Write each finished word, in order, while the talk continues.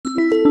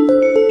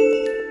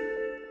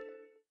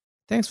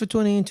Thanks for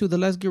tuning into the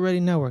Let's Get Ready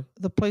Network,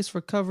 the place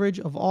for coverage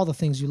of all the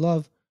things you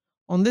love.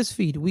 On this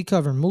feed, we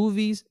cover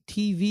movies,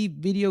 TV,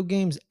 video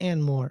games,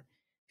 and more.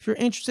 If you're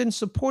interested in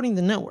supporting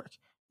the network,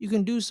 you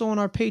can do so on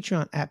our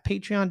Patreon at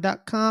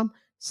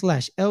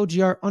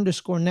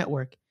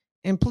patreon.com/LGR_network.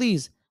 And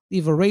please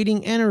leave a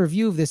rating and a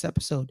review of this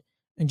episode.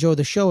 Enjoy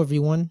the show,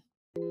 everyone.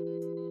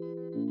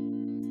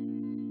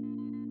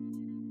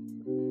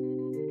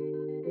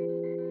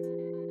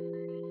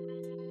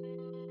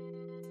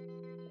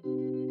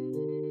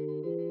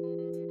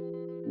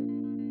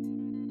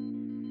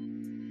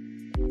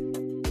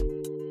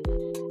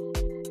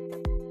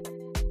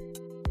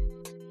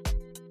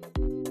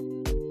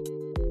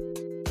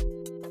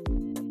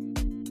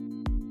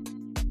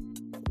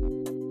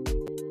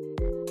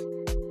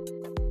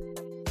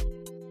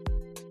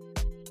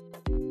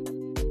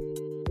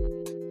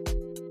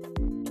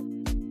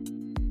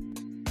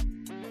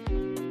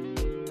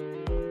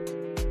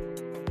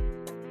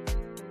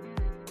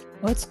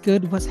 What's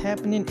good? What's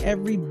happening,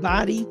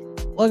 everybody?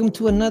 Welcome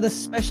to another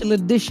special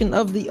edition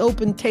of The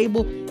Open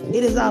Table.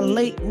 It is our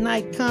late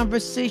night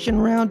conversation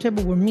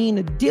roundtable where me and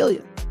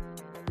Adelia,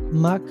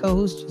 my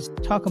co-host, just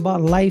talk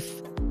about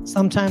life,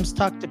 sometimes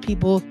talk to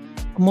people,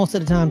 but most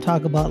of the time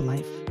talk about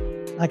life.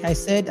 Like I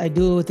said, I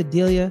do it with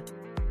Adelia.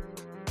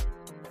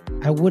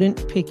 I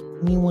wouldn't pick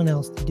anyone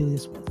else to do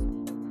this with.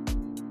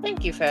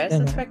 Thank you, Ferris.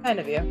 That's very kind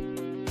of you.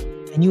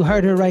 And you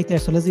heard her right there,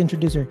 so let's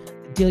introduce her.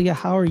 Adelia,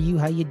 how are you?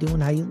 How you doing?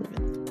 How you living?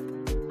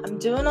 I'm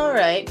doing all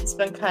right. It's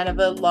been kind of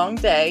a long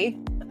day.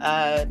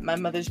 My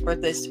mother's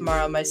birthday's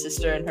tomorrow. My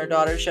sister and her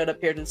daughter showed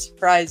up here to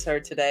surprise her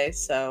today.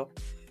 So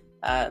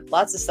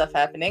lots of stuff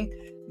happening.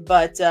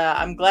 But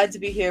I'm glad to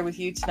be here with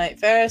you tonight,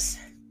 Ferris.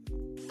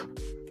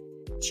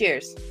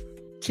 Cheers.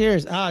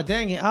 Cheers. Oh,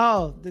 dang it.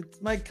 Oh,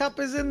 my cup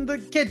is in the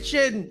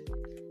kitchen.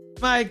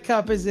 My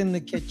cup is in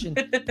the kitchen.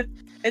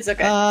 It's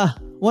okay.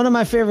 One of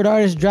my favorite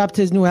artists dropped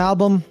his new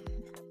album.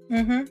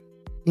 Mm-hmm.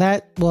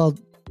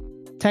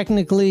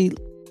 Technically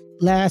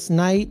last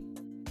night,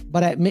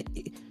 but it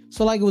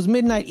was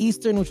midnight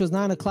Eastern, which was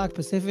 9:00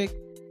 Pacific.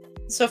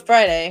 So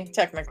Friday,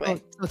 technically.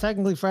 So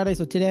technically Friday.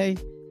 So today.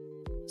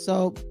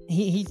 So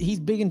he's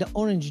big into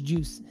orange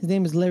juice. His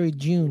name is Larry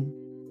June.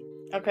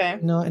 Okay.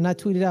 And I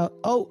tweeted out,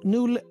 "Oh,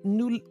 new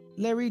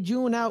Larry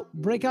June out.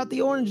 Break out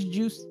the orange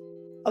juice."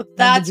 Oh,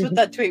 that's what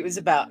that tweet was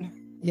about.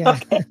 Yeah.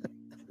 Okay.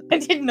 I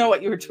didn't know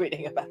what you were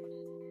tweeting about.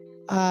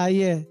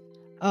 Yeah.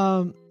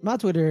 My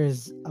Twitter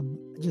is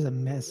just a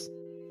mess.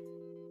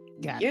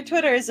 Your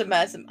Twitter is a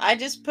mess. I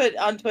just put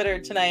on Twitter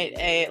tonight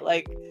a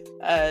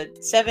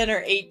 7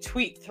 or 8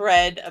 tweet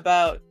thread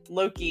about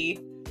Loki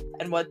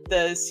and what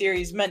the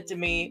series meant to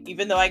me,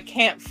 even though I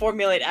can't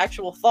formulate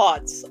actual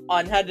thoughts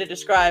on how to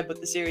describe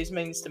what the series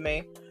means to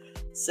me.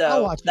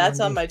 So that's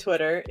on my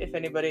Twitter if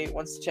anybody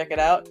wants to check it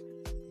out.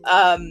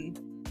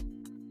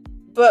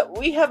 But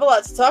we have a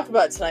lot to talk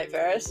about tonight,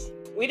 Ferris.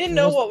 We didn't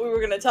know what we were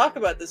going to talk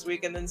about this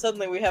week, and then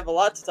suddenly we have a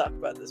lot to talk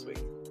about this week.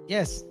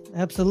 Yes,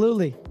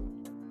 absolutely.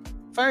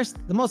 First,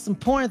 the most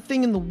important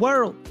thing in the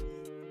world,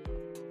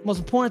 the most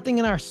important thing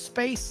in our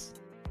space,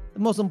 the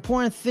most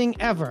important thing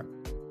ever.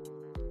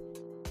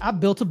 I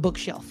built a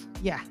bookshelf.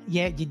 Yeah,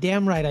 you're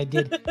damn right I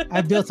did.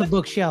 I built a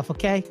bookshelf,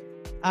 okay?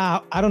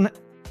 I don't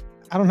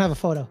have a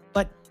photo,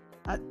 but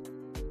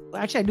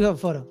actually I do have a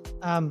photo.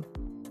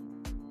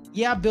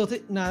 Yeah, I built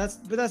it. No,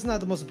 that's not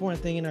the most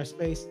important thing in our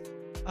space.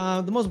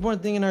 The most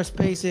important thing in our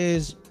space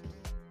is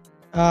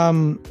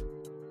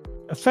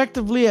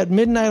effectively at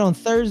midnight on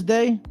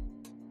Thursday,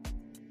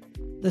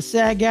 the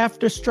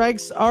SAG-AFTRA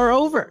strikes are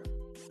over.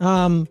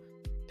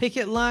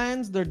 Picket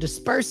lines, they're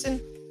dispersing.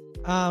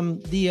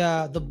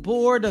 The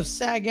board of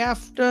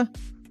SAG-AFTRA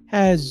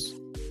has,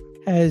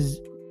 I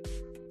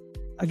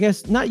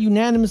guess, not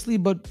unanimously,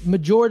 but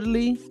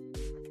majoritarily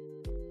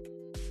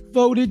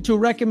voted to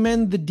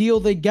recommend the deal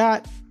they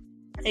got.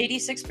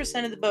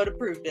 86% of the vote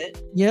approved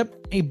it.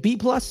 Yep, a B+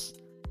 to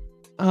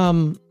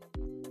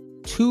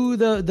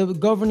the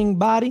governing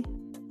body.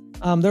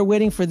 They're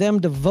waiting for them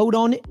to vote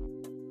on it.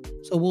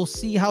 So we'll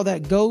see how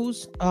that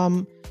goes.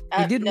 The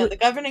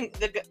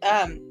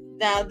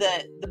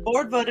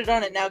board voted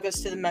on it. Now goes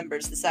to the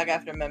members, the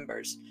SAG-AFTRA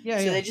members.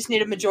 They just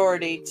need a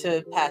majority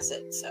to pass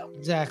it. So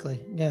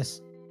exactly,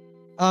 yes.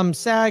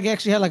 SAG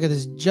actually had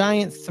this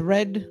giant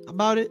thread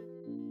about it.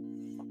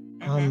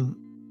 I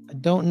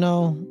don't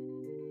know.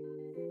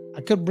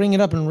 I could bring it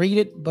up and read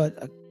it, but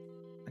I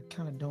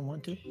kind of don't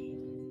want to.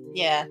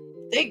 Yeah.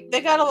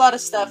 They got a lot of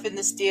stuff in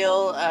this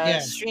deal.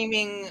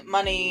 Streaming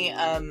money,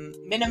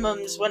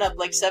 minimums went up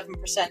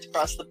 7%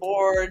 across the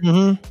board.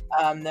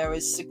 Mm-hmm. There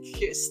was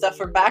stuff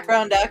for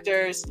background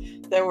actors.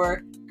 There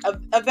were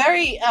a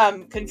very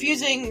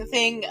confusing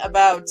thing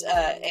about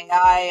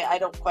AI. I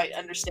don't quite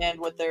understand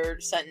what their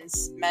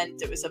sentence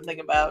meant. It was something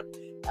about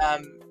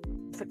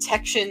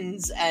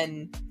protections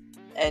and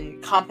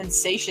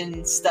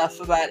compensation stuff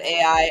about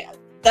AI.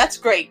 That's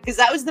great, because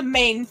that was the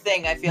main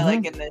thing I feel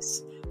like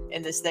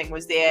in this thing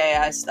was the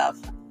AI stuff.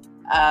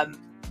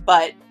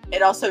 But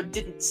it also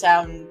didn't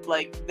sound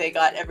like they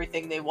got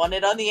everything they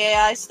wanted on the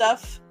AI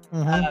stuff.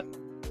 Mm-hmm.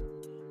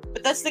 But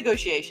but that's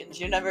negotiations.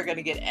 You're never going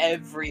to get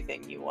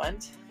everything you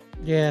want.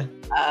 Yeah.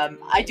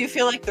 I do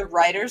feel like the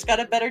writers got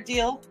a better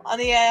deal on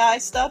the AI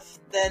stuff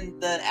than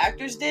the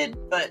actors did,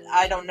 but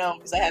I don't know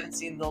because I haven't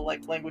seen the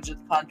language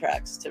of the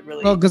contracts to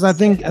really. Well, because I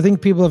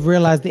think people have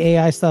realized the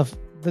AI stuff,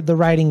 the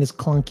writing is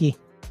clunky.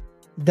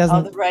 It doesn't.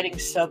 Oh, the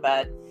writing's so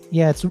bad.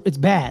 Yeah, it's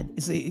bad.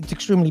 It's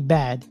extremely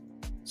bad.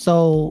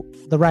 So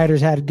the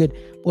writers had good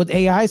with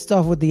AI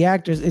stuff with the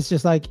actors. It's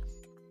just like,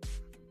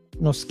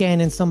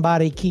 scanning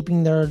somebody,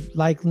 keeping their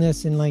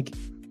likeness and like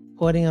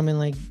putting them in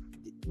like,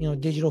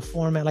 digital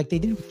format like they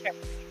did.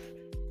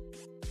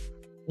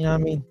 You know what I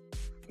mean?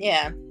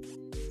 Yeah.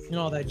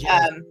 All that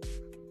jazz.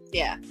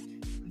 Yeah.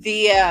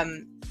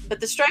 But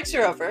the strikes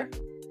are over,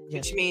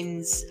 which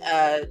means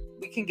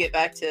we can get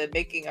back to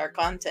making our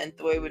content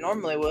the way we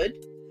normally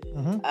would.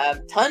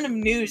 Ton of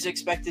news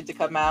expected to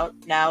come out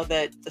now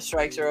that the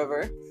strikes are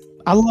over.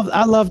 I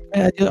love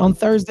on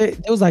Thursday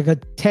there was like a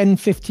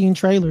 10-15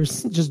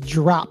 trailers just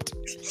dropped.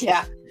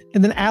 Yeah.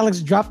 And then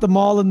Alex dropped them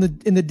all in the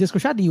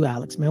Discord. Shout out to you,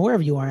 Alex, man.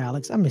 Wherever you are,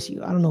 Alex. I miss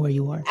you. I don't know where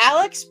you are.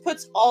 Alex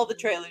puts all the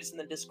trailers in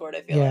the Discord,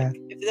 I feel like.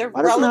 If they're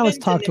Why doesn't Alex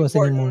talk to us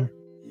anymore?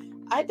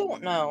 I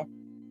don't know.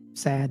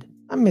 Sad.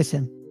 I miss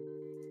him.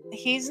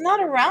 He's not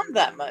around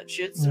that much.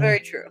 It's very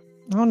true.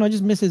 I don't know. I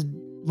just miss his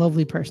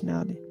lovely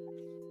personality.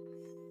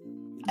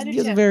 He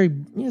has a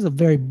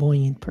very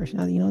buoyant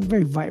personality,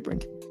 very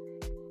vibrant.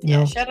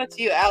 Yeah, shout out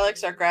to you,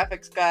 Alex, our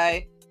graphics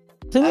guy.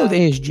 Same with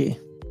ASG.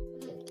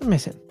 I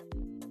miss him.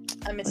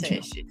 I miss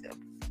ASG too.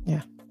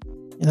 Yeah.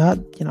 I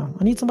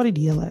need somebody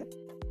to yell at.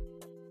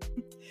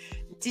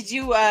 Did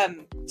you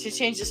to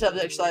change the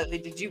subject slightly,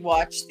 did you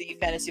watch the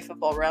fantasy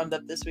football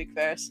roundup this week,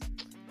 Ferris?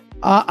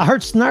 I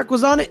heard Snark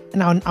was on it,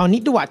 and I'll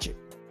need to watch it.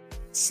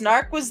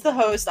 Snark was the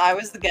host. I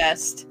was the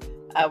guest.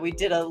 We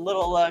did a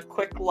little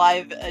quick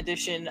live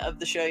edition of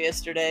the show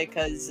yesterday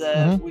because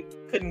we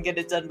couldn't get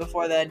it done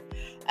before then.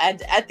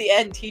 And at the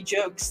end, he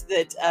jokes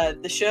that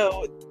the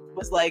show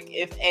was like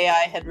if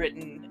AI had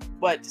written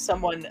what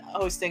someone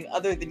hosting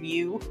other than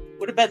you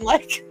would have been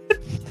like.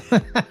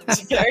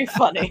 It's very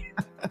funny.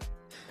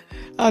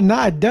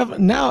 Now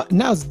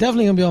it's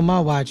definitely gonna be on my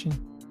watching.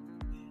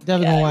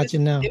 Definitely gonna watch it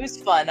now. It was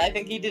fun. I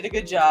think he did a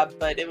good job,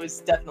 but it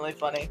was definitely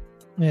funny.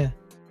 Yeah.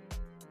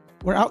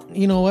 We're out.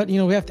 You know what?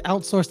 We have to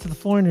outsource to the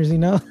foreigners,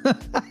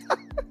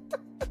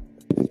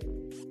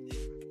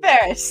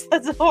 Ferris,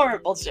 that's a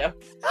horrible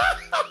joke.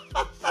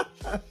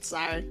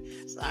 Sorry.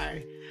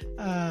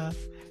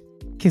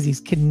 Because he's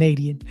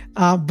Canadian.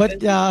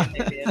 But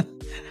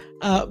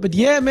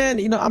yeah,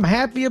 man, I'm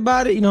happy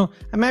about it.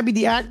 I'm happy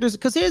the actors,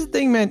 because here's the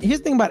thing, man. Here's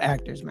the thing about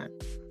actors, man.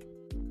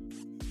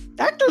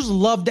 Actors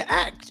love to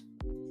act.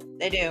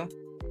 They do.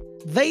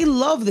 They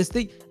love this.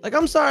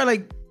 I'm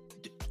sorry,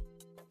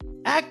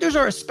 actors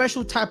are a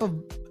special type of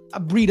a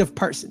breed of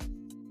person.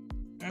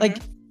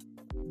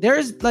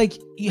 There's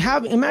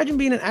imagine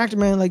being an actor,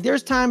 man.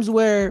 There's times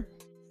where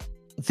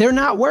they're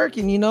not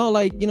working,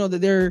 that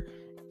they're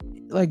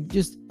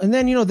and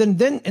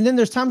then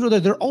there's times where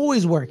they're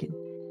always working.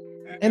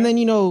 And then,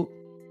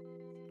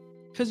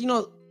 because,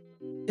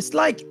 it's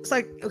like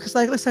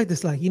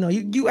this,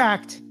 you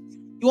act,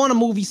 you on a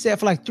movie set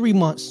for 3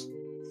 months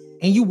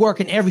and you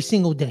working every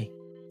single day.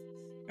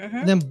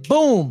 And then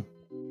boom,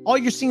 all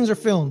your scenes are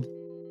filmed.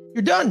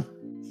 You're done.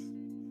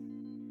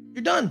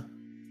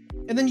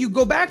 And then you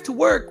go back to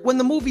work when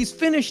the movie's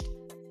finished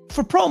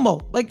for promo.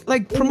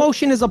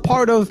 Promotion is a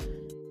part of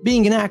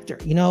being an actor,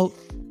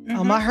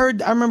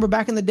 I remember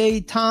back in the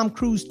day, Tom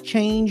Cruise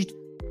changed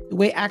the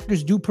way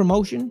actors do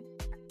promotion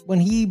when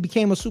he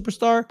became a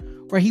superstar,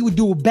 where he would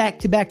do it back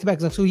to back to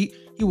back. So he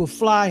would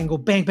fly and go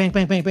bang, bang,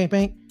 bang, bang, bang,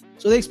 bang.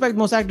 So they expect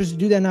most actors to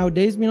do that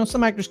nowadays.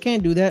 Some actors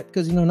can't do that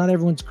because, not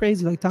everyone's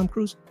crazy like Tom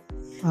Cruise.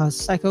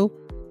 Psycho.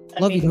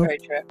 Love you, though. Very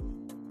true.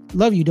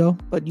 Love you, though,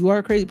 but you are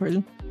a crazy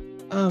person.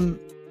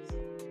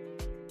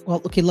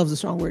 Well, okay, love's a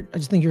strong word. I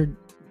just think you're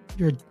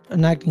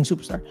an acting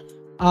superstar.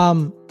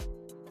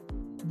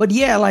 But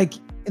yeah,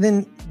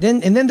 and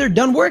then they're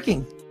done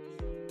working.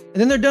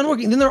 And then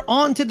they're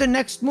on to the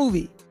next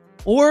movie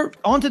or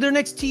on to their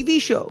next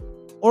TV show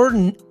or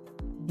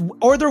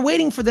they're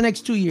waiting for the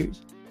next 2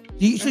 years.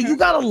 So you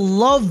gotta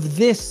love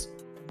this.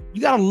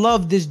 You gotta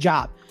love this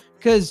job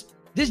because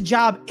this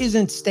job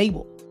isn't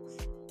stable.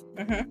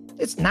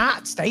 It's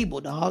not stable,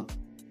 dog.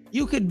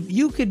 You could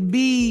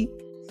be,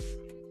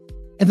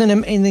 and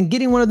then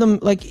getting one of them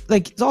like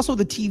it's also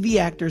the TV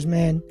actors,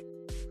 man.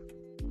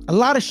 A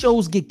lot of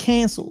shows get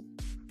canceled.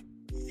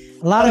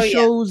 A lot of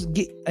shows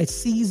get a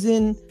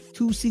season,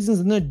 2 seasons,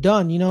 and they're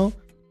done. If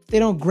they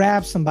don't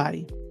grab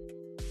somebody.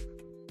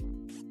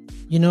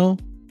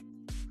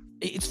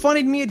 It's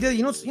funny to me.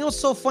 What's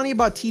so funny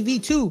about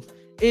TV too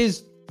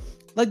is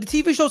the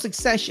TV show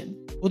Succession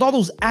with all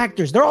those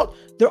actors. They're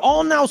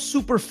all now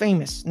super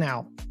famous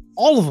now.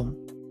 All of them.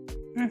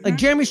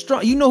 Jeremy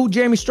Strong. You know who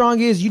Jeremy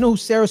Strong is. You know who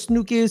Sarah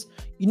Snook is.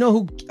 You know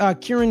who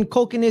Kieran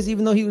Culkin is.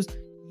 Even though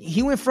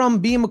he went from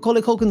being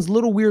Macaulay Culkin's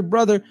little weird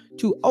brother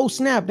to, oh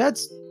snap,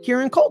 that's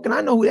Kieran Culkin.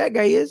 I know who that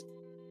guy is.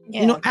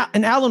 Yeah.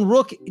 And Alan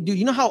Rook, dude.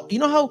 You know how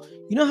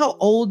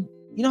old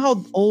You know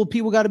how old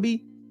people got to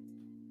be?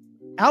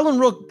 Alan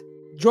Rook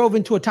drove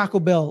into a Taco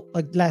Bell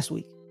like last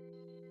week.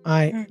 All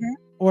right.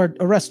 Or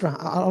a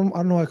restaurant. I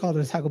don't know why I called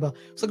it a Taco Bell.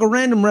 It's like a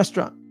random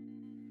restaurant.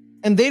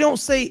 And they don't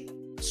say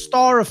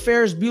star of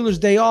Ferris Bueller's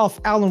Day Off,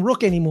 Alan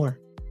Rook anymore.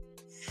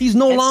 He's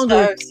no longer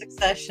star of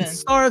Succession.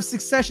 Star of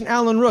Succession,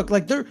 Alan Rook.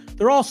 Like they're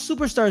all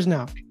superstars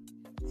now.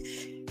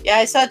 Yeah,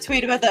 I saw a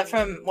tweet about that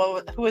from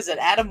who was it?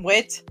 Adam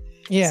Witt.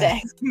 Yeah.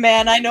 Saying,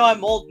 "Man, I know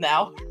I'm old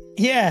now."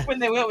 Yeah. When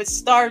they went with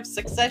Star of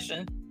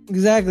Succession.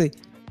 Exactly.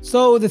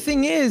 So the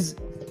thing is,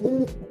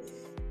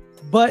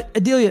 but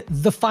Adelia,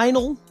 the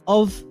final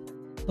of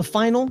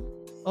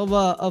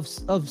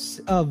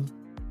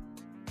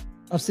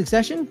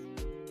Succession.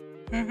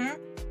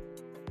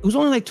 It was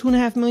only like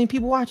 2.5 million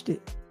people watched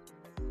it.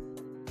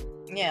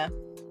 Yeah.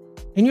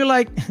 And you're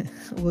like,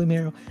 William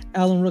Harrell,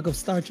 Alan Rook of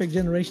Star Trek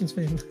Generations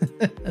fame.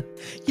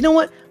 You know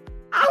what?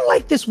 I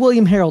like this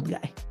William Harrell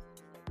guy.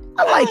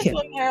 I like him.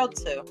 William Harrell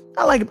too.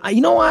 I like him.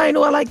 You know why I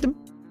know I liked him?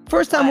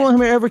 First time William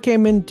Harrell ever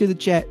came into the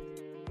chat,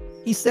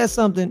 he said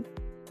something,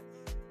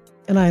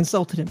 and I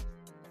insulted him.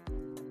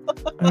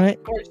 All right.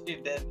 Of course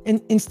you did.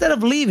 And instead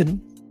of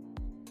leaving,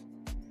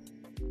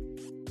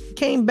 he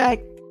came back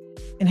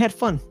and had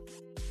fun.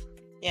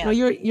 Yeah.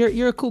 You know,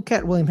 you're a cool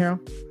cat, William Harrell.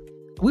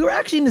 We were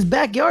actually in his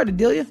backyard,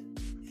 Adelia.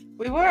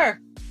 We were.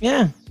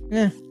 Yeah.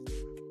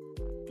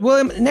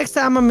 William, next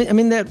time I'm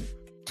in that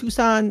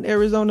Tucson,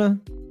 Arizona,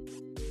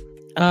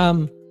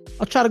 I'll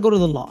try to go to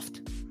the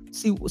loft.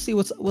 See what's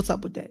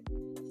up with that.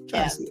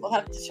 We'll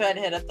have to try to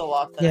hit up the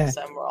loft the next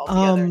time we're all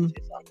together in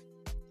Tucson.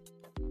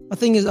 My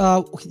thing is,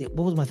 okay,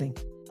 what was my thing?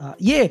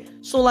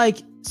 So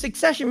like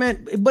Succession,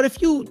 man. But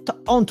if you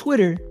on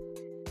Twitter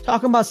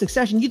talking about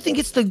Succession, you think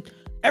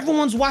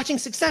everyone's watching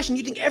Succession.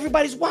 You think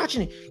everybody's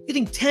watching it. You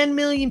think 10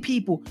 million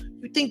people.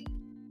 You think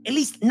at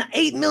least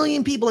 8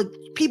 million people. Like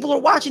people are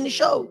watching the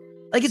show.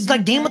 Like it's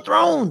like Game of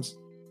Thrones.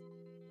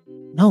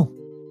 No.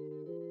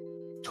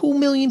 2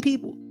 million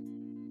people.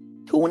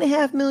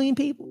 2.5 million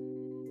people.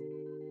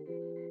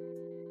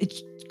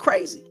 It's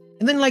crazy.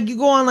 And then like you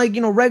go on like,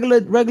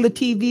 regular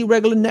TV,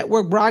 regular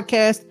network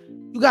broadcast.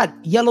 You got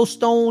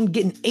Yellowstone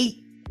getting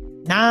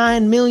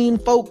 8-9 million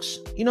folks.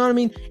 You know what I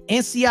mean?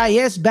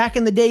 NCIS back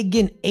in the day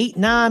getting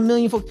 8-9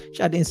 million folks.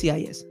 Shout out to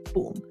NCIS.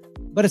 Boom.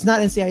 But it's not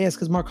NCIS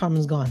because Mark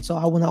Harmon's gone. So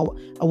I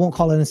won't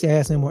call it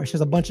NCIS anymore. It's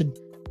just a bunch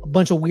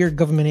of weird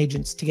government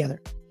agents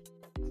together.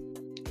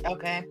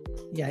 Okay.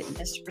 Yeah.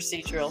 It's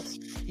procedural.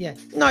 Yeah.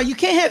 No, you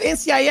can't have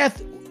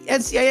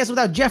NCIS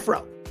without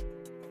Jeffro.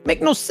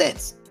 Make no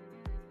sense.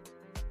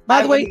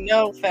 By the way,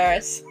 no,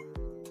 Ferris.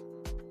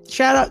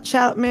 Shout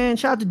out, man.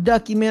 Shout out to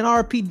Ducky, man.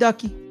 RP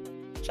Ducky.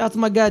 Shout out to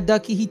my guy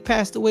Ducky. He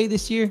passed away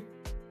this year.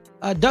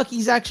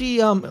 Ducky's actually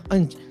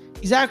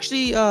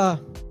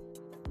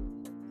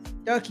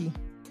Ducky.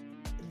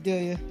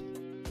 The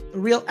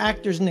real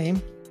actor's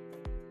name.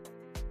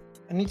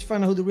 I need to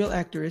find out who the real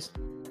actor is.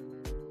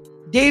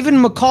 David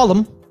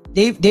McCallum.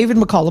 David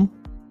McCallum.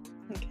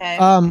 Okay.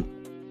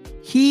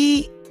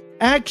 He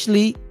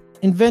actually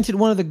invented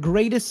one of the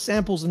greatest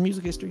samples in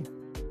music history.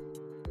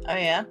 Oh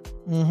yeah.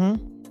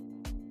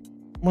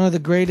 One of the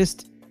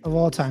greatest of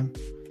all time.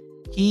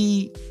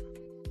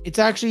 It's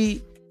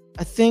actually,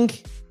 I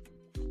think,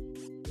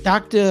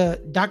 Dr.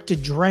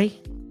 Dre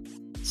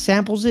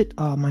samples it.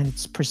 Oh man,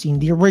 it's pristine.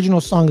 The original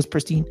song is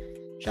pristine.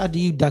 Shout out to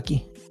you,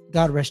 Ducky.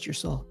 God rest your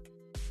soul,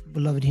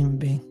 beloved human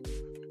being.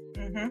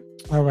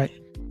 All right.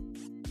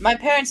 My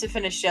parents have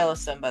finished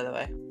Yellowstone, by the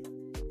way.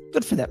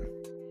 Good for them.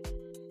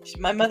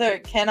 My mother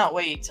cannot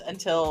wait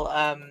until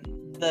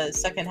the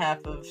second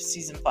half of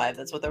season 5.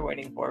 That's what they're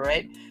waiting for,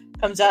 right?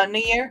 Comes out in a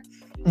year.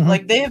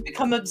 Like they have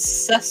become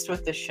obsessed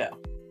with this show,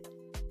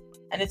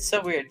 and it's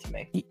so weird to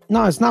me.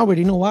 No, it's not weird.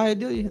 You know why?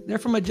 They're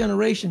from a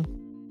generation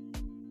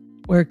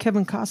where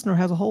Kevin Costner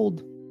has a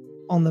hold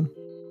on them.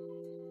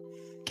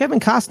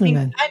 Kevin Costner,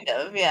 man. Kind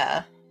of,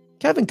 yeah.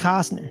 Kevin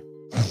Costner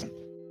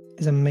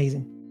is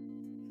amazing.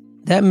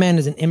 That man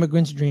is an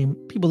immigrant's dream.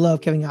 People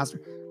love Kevin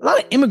Costner. A lot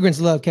of immigrants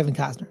love Kevin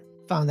Costner.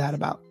 Found that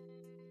about.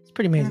 It's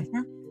pretty amazing.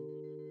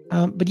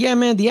 But yeah,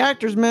 man, the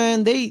actors,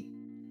 man, they're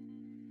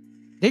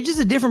just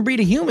a different breed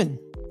of human.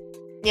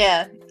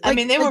 Yeah. I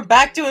mean, they were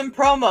back doing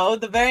promo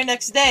the very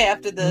next day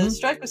after the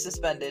strike was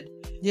suspended.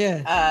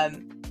 Yeah.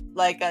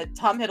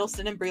 Tom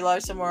Hiddleston and Brie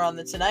Larson were on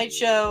The Tonight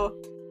Show.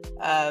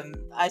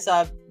 I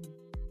saw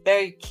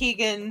Barry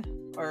Keoghan,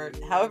 or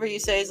however you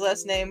say his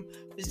last name,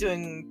 was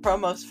doing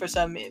promos for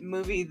some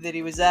movie that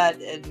he was at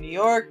in New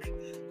York.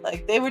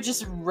 Like, they were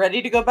just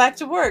ready to go back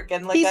to work.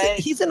 And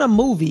he's in a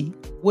movie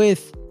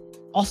with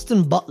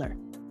Austin Butler.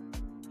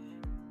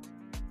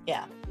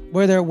 Yeah.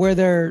 Where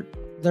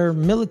they're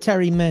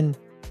military men.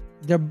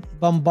 They're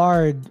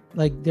bombard,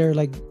 they're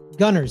like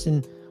gunners,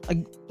 and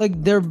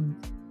they're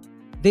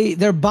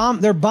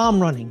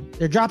bomb running.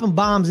 They're dropping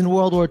bombs in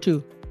World War II.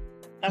 Okay.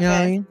 You know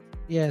what I mean?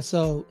 Yeah.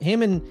 So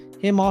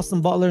him,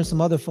 Austin Butler, and some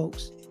other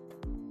folks.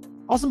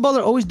 Austin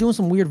Butler always doing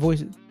some weird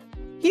voices.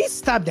 He needs to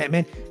stop that,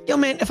 man. Yo,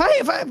 man, if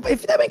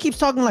that man keeps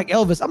talking like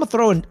Elvis, I'm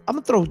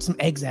gonna throw some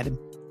eggs at him.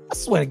 I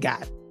swear to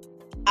God.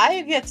 I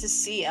have yet to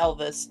see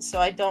Elvis, so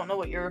I don't know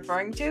what you're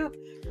referring to.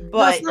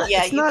 But no,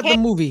 yeah, it's not the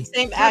movie.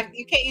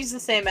 You can't use the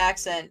same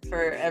accent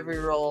for every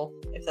role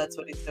if that's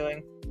what he's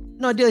doing.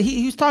 No, dude,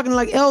 he was talking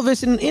like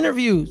Elvis in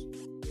interviews.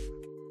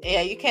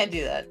 Yeah, you can't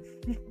do that.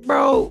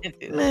 Bro,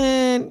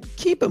 man,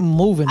 keep it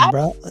moving,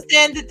 bro. I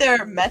understand that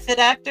there are method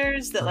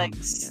actors that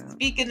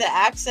speak in the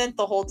accent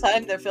the whole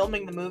time they're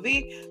filming the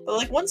movie, but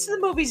like once the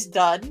movie's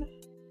done,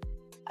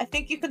 I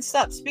think you can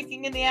stop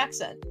speaking in the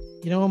accent.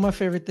 You know what my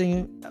favorite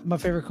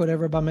quote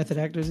ever about method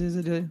actors is?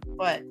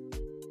 What?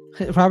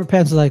 Robert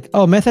Pattinson's like,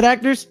 oh, method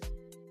actors?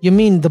 You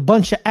mean the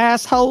bunch of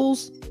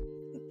assholes?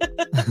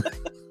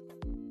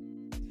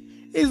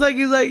 he's like,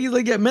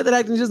 yeah, method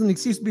acting is just an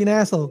excuse to be an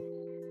asshole.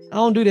 I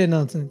don't do that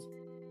nonsense.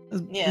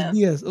 Yeah.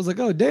 Yes. I was like,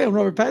 oh damn,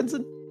 Robert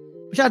Pattinson.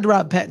 Shout out to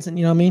Robert Pattinson,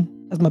 you know what I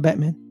mean? That's my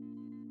Batman.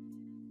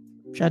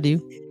 Shout out to you.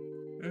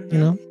 Mm-hmm. You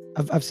know,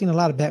 I've seen a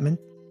lot of Batman.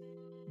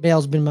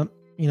 Bale's been my,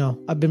 you know,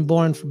 I've been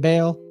born for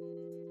Bale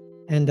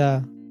and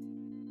Ben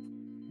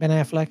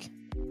Affleck.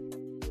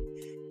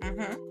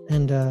 Mm-hmm.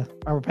 And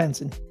Robert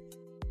Pattinson.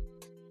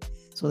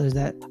 So there's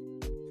that.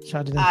 Shout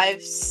out to them.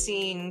 I've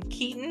seen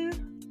Keaton.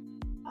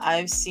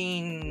 I've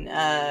seen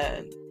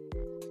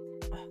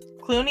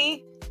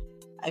Clooney.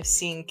 I've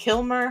seen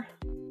Kilmer.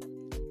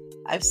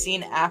 I've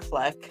seen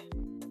Affleck.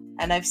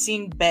 And I've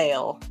seen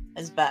Bale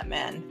as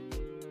Batman.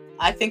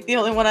 I think the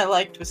only one I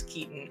liked was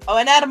Keaton. Oh,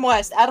 and Adam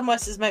West. Adam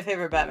West is my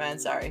favorite Batman,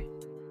 sorry.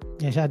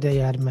 Yeah, shout out to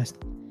you, Adam West.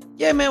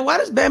 Yeah, man, why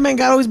does Batman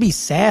gotta always be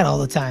sad all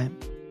the time?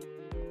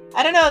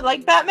 I don't know,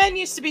 like Batman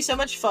used to be so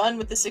much fun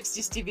with the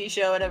 60s TV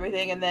show and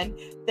everything, and then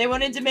they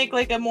wanted to make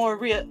like a more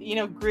real, you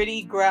know,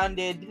 gritty,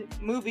 grounded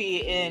movie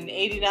in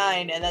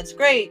 89, and that's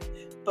great,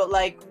 but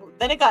like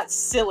then it got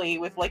silly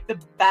with like the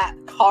bat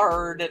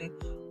card and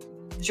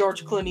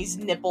George Clooney's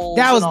nipples.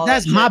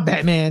 That's my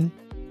Batman.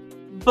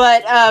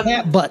 But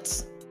bat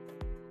butts.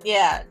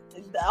 Yeah,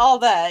 all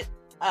that.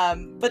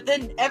 But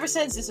then ever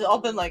since it's all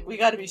been like we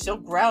got to be so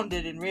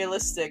grounded and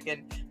realistic,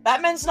 and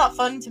Batman's not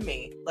fun to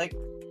me. Like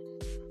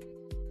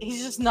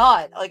he's just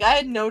not. Like I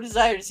had no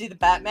desire to see the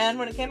Batman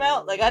when it came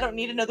out. Like I don't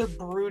need another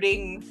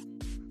brooding,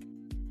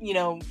 you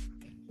know,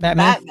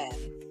 Batman.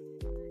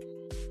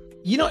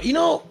 You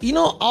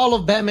know all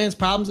of Batman's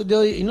problems,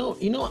 Adelia.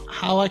 You know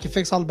how I can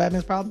fix all of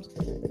Batman's problems?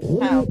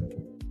 How?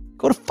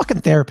 Go to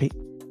fucking therapy.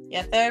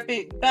 Yeah,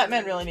 therapy.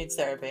 Batman really needs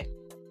therapy.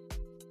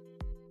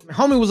 My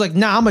homie was like,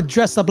 nah, I'm gonna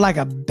dress up like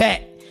a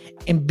bat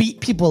and beat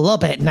people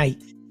up at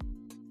night.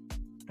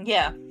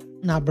 Yeah.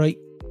 Nah, bro.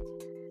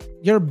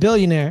 You're a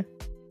billionaire.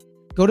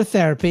 Go to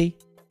therapy.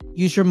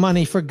 Use your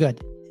money for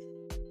good.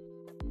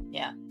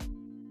 Yeah.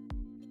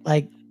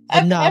 Like,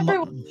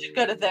 everyone should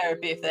go to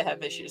therapy if they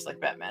have issues like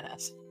Batman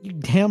has. You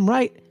damn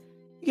right.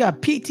 You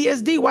got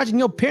PTSD watching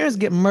your parents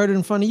get murdered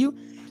in front of you.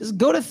 Just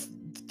go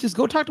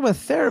talk to a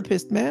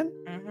therapist, man.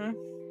 Mm-hmm.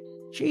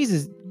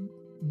 Jesus.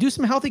 Do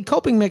some healthy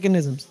coping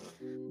mechanisms.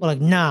 But like,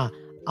 nah,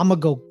 I'm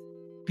gonna go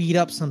beat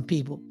up some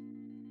people.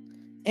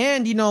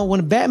 And you know,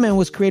 when Batman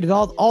was created,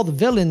 all the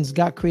villains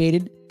got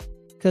created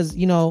because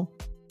you know,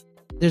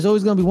 there's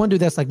always gonna be one dude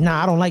that's like,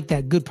 nah, I don't like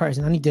that good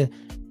person. I need to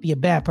be a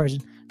bad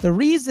person. The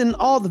reason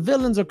all the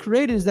villains are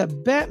created is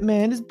that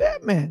Batman is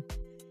Batman.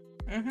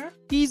 Mm-hmm.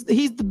 He's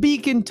the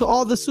beacon to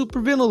all the super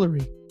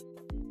villainy.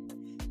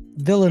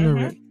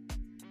 Mm-hmm.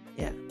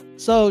 Yeah.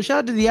 So shout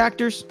out to the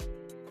actors.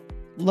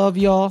 Love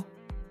y'all.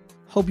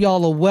 Hope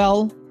y'all are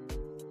well.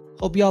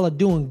 Hope y'all are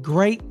doing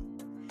great.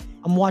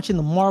 I'm watching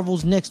the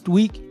Marvels next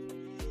week.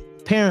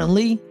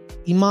 Apparently,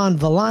 Iman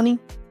Vellani.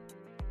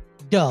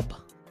 Dub.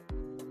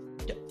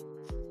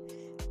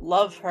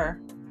 Love her.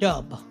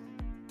 Dub.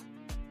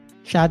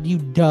 Shout out to you,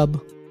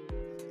 Dub.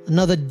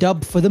 Another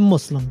dub for the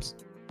Muslims.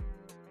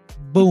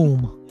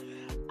 Boom.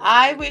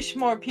 I wish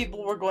more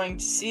people were going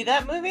to see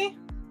that movie.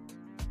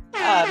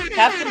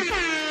 Captain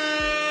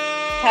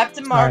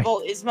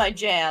Marvel is my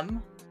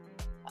jam.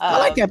 I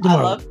like Captain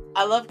Marvel.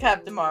 I love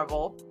Captain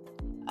Marvel.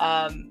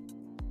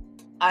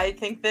 I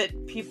think that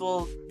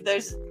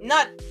there's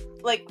not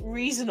like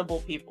reasonable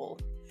people,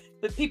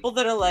 but people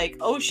that are like,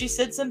 oh, she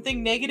said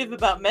something negative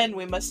about men,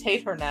 we must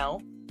hate her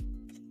now.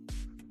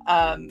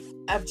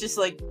 I've just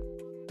like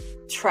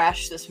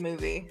trashed this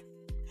movie.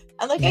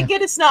 And like, I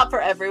get it's not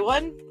for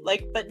everyone,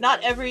 like, but not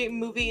every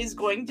movie is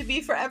going to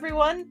be for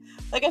everyone.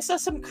 Like I saw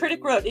some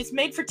critic wrote, it's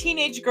made for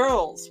teenage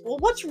girls. Well,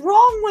 what's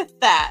wrong with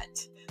that?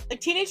 Like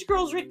teenage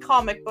girls read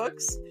comic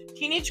books.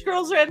 Teenage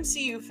girls are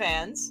MCU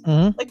fans.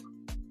 Mm-hmm. Like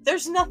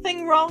there's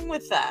nothing wrong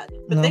with that.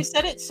 But they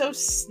said it so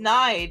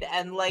snide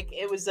and like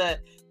it was a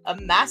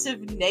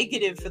massive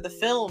negative for the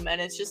film.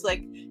 And it's just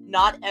like,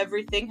 not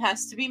everything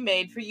has to be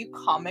made for you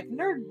comic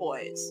nerd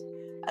boys.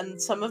 And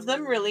some of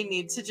them really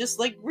need to just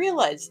like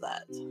realize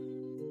that.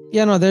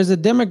 Yeah, no, there's a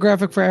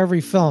demographic for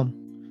every film.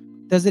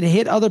 Does it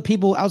hit other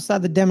people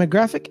outside the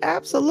demographic?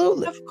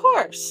 Absolutely. Of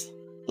course.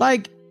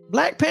 Like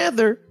Black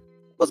Panther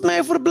was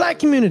made for the black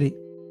community.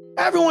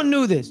 Everyone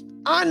knew this.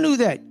 I knew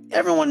that.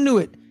 Everyone knew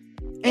it.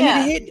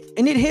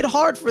 And it hit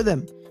hard for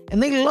them.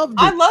 And they loved it.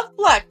 I love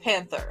Black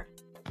Panther.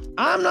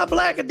 I'm not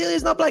black.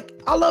 Adelia's not black.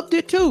 I loved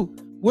it too.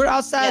 We're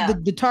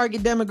outside the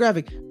target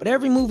demographic, but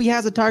every movie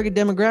has a target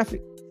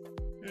demographic.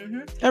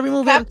 Every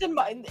movie.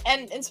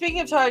 And speaking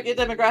of target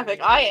demographic,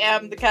 I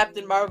am the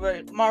Captain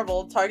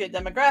Marvel target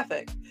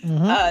demographic.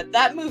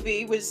 That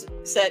movie was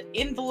set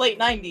in the late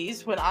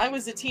 90s when I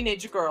was a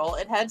teenage girl.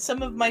 It had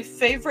some of my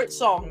favorite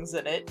songs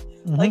in it.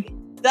 Like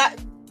that,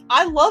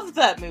 I love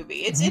that movie.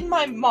 It's in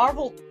my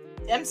Marvel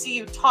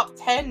MCU top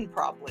 10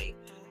 probably,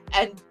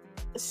 and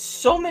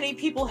so many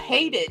people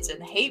hate it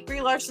and hate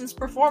Brie Larson's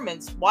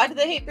performance. Why do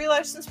they hate Brie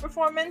Larson's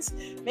performance?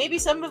 Maybe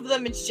some of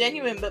them it's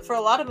genuine, but for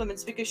a lot of them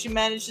it's because she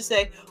managed to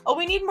say, oh,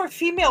 we need more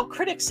female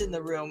critics in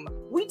the room.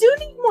 We do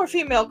need more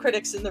female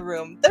critics in the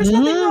room. There's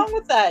nothing wrong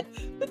with that.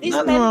 But these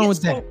men get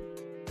so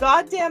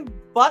goddamn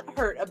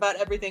butthurt about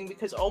everything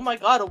because, oh my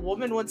god, a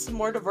woman wants some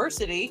more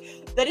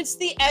diversity, that it's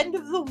the end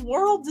of the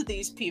world to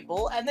these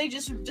people, and they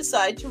just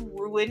decide to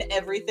ruin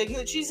everything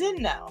that she's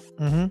in now.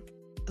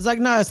 It's like,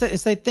 no,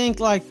 it's they think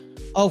like,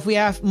 oh, if we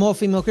have more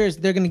female critics,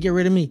 they're gonna get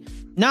rid of me.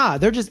 Nah,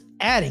 they're just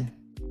adding.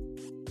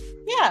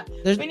 Yeah,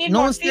 we need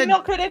more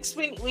female critics.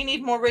 We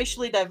need more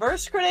racially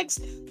diverse critics.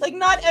 Like,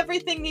 not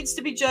everything needs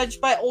to be judged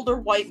by older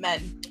white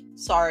men.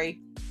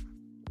 Sorry.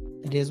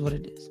 It is what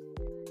it is.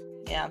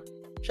 Yeah.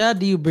 Shout out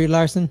to you, Brie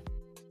Larson.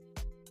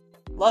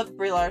 Love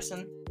Brie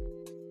Larson.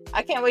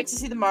 I can't wait to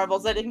see the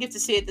Marvels. I didn't get to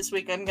see it this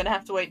week. I'm gonna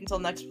have to wait until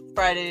next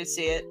Friday to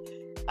see it.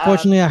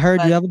 Fortunately, I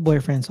heard you have a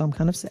boyfriend, so I'm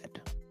kind of sad.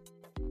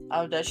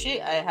 Oh, does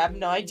she? I have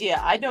no idea.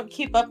 I don't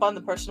keep up on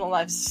the personal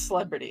lives of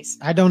celebrities.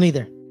 I don't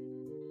either.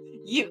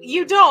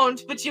 You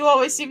don't, but you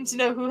always seem to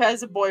know who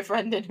has a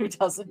boyfriend and who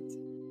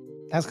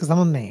doesn't. That's because I'm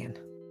a man.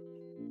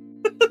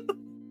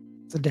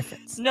 It's a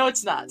difference. No,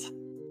 it's not.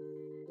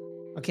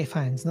 Okay,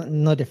 fine. It's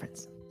no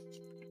difference.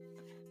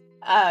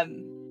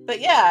 But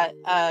yeah,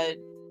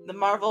 the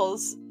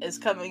Marvels is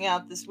coming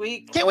out this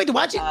week. Can't wait to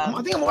watch it. I think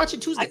I'm gonna watch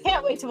it Tuesday. I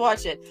can't wait to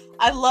watch it.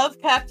 I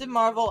love Captain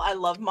Marvel. I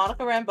love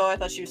Monica Rambeau. I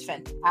thought she was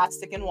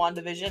fantastic in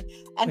WandaVision.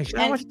 And should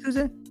I watch it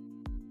Tuesday?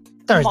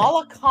 Thursday.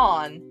 Kamala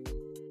Khan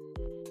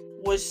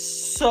was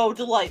so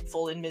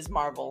delightful in Ms.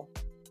 Marvel.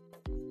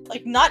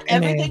 Like, not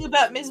everything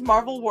about Ms.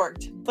 Marvel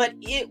worked, but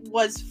it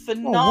was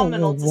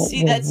phenomenal to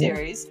see that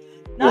series.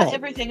 Not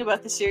everything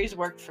about the series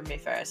worked for me,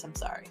 Ferris. I'm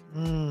sorry.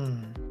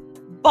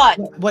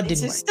 But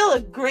it's still a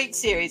great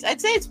series.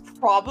 I'd say it's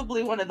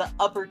probably one of the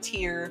upper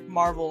tier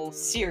Marvel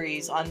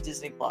series on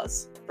Disney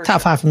Plus.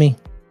 Top 5 for me.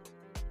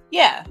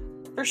 Yeah,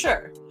 for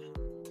sure.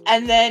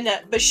 And then,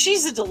 but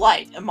she's a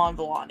delight, Iman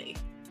Vellani.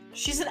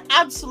 She's an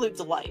absolute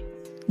delight.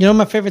 You know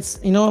my favorite.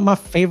 You know what my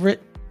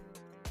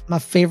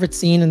favorite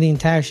scene in the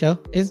entire show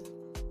is?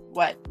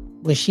 What?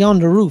 When she on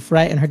the roof,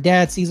 right, and her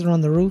dad sees her on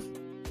the roof,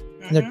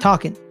 and they're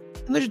talking,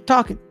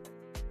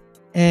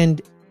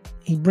 and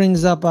he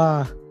brings up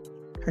her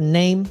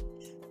name,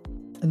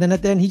 and then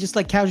at the end he just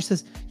like casually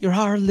says, "You're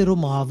our little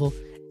Marvel."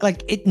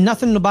 Like, it,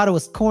 nothing about it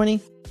was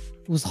corny.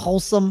 It was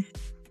wholesome.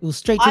 It was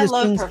straight to the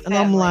things, and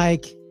I'm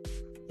like,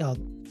 yo,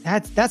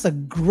 that's a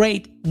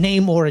great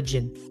name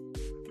origin.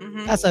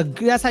 That's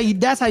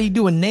how you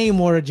do a name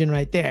origin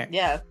right there.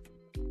 Yeah.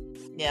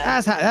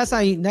 That's how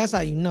you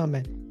know,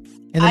 man.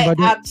 And then I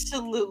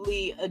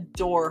absolutely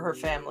adore her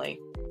family.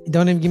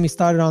 Don't even get me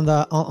started on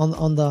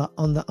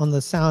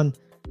the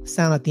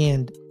sound at the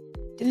end.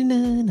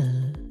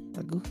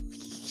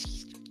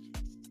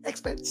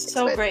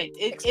 So great.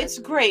 It's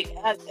great.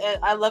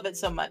 I love it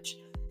so much.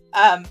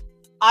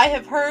 I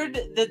have heard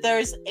that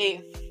there's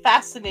a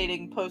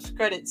fascinating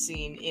post-credit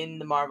scene in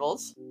the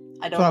Marvels.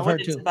 I don't know what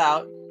it's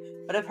about,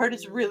 but I've heard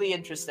it's really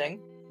interesting.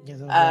 Yes,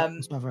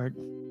 that's what I've heard.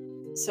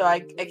 So I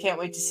can't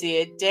wait to see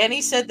it.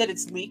 Danny said that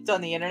it's leaked on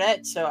the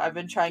internet, so I've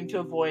been trying to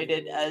avoid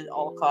it at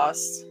all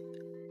costs.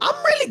 I'm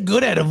really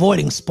good at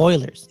avoiding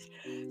spoilers.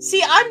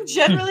 See, I'm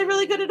generally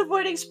really good at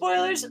avoiding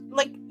spoilers.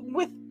 Like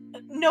with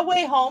No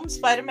Way Home,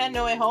 Spider-Man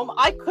No Way Home,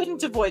 I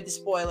couldn't avoid the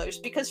spoilers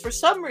because for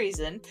some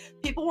reason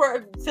people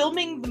were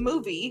filming the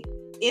movie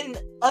in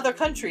other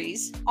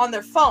countries on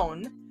their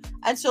phone.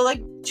 And so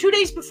like 2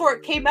 days before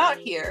it came out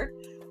here,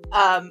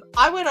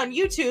 I went on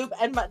YouTube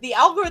and the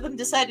algorithm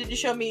decided to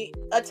show me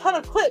a ton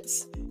of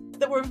clips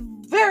that were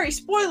very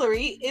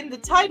spoilery in the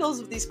titles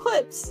of these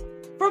clips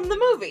from the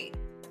movie.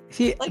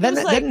 See, like, that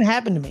didn't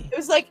happen to me. It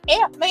was like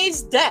Aunt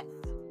May's death.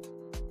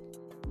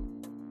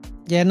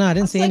 Yeah, no, I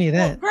didn't see any of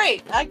that. Well,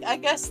 great. I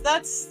guess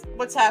that's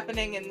what's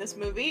happening in this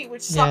movie,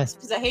 which sucks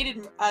because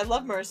I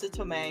love Marissa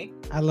Tomei.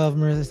 I love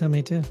Marissa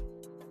Tomei too.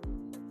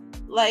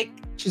 Like,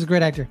 she's a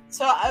great actor.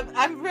 So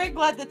I'm very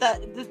glad that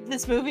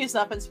this movie has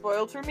not been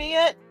spoiled for me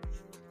yet.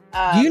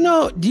 Do you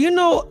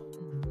know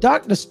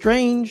Doctor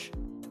Strange?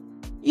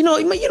 You know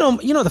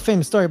the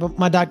famous story about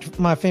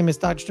my famous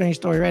Doctor Strange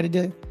story, right? It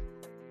did.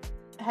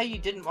 How you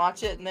didn't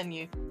watch it and then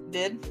you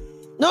did?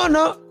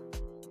 No,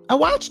 I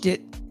watched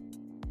it,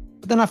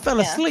 but then I fell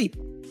asleep.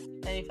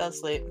 And you fell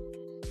asleep.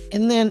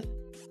 And then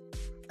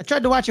I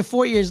tried to watch it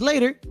 4 years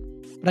later,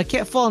 but I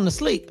kept falling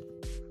asleep.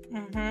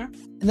 And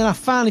then I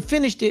finally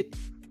finished it.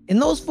 In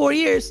those 4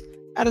 years,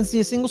 I didn't see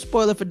a single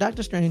spoiler for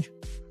Doctor Strange.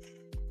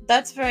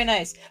 That's very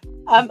nice.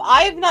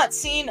 I have not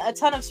seen a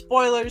ton of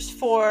spoilers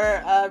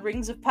for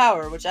Rings of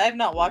Power, which I have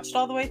not watched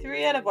all the way through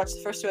yet. I've watched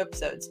the first 2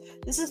 episodes.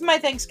 This is my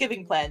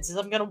Thanksgiving plans, is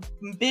I'm going to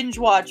binge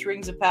watch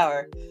Rings of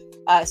Power.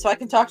 So I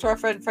can talk to our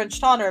friend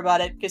French Tonner about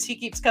it, because he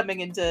keeps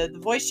coming into the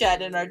voice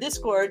chat in our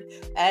Discord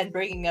and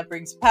bringing up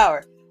Rings of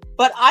Power.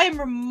 But I am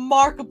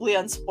remarkably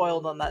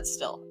unspoiled on that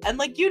still. And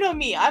like, you know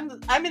me,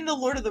 I'm in the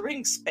Lord of the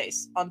Rings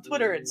space on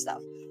Twitter and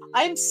stuff.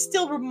 I am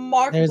still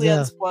remarkably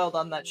unspoiled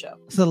on that show.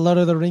 It's the Lord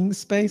of the Rings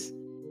space?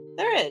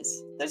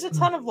 There's a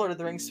ton of Lord of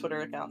the Rings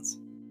Twitter accounts.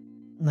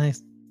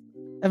 Nice.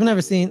 I've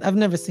never seen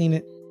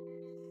it.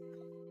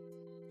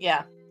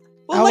 Yeah.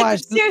 Well,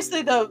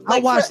 seriously though, I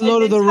watched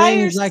Lord of the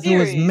Rings like it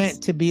was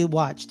meant to be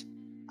watched.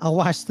 I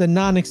watched the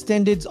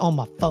non-extendeds on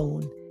my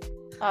phone.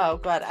 Oh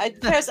god,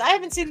 Paris, I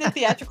haven't seen the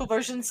theatrical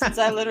version since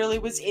I literally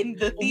was in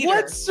the theater.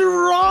 What's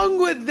wrong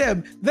with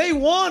them? They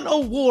won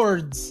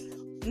awards.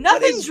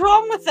 Nothing's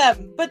wrong with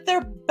them, but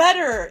they're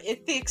better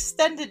if the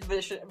extended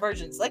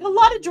versions. Like, a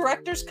lot of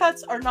director's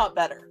cuts are not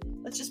better.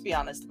 Let's just be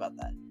honest about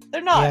that.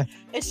 They're not. Yeah.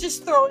 It's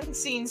just throwing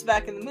scenes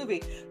back in the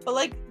movie. But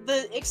like,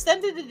 the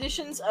extended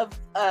editions of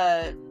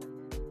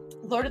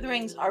Lord of the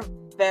Rings are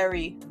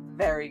very,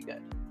 very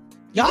good.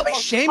 Y'all be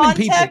shaming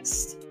people.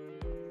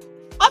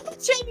 I'm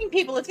not shaming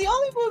people. If the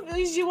only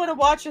movies you want to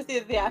watch are the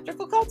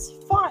theatrical cuts,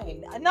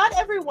 fine. Not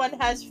everyone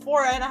has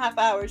 4.5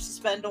 hours to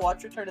spend to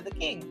watch Return of the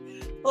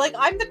King. But like,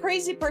 I'm the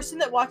crazy person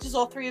that watches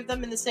all 3 of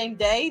them in the same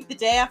day, the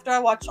day after I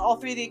watched all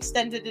 3 of the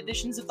extended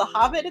editions of The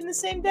Hobbit in the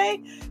same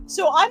day.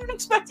 So I don't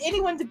expect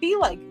anyone to be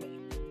like me.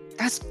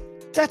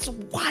 That's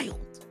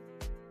wild.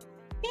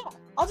 Yeah,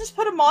 I'll just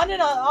put them on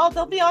and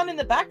they'll be on in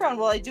the background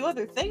while I do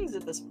other things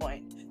at this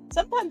point.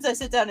 Sometimes I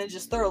sit down and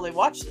just thoroughly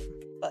watch them,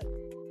 but...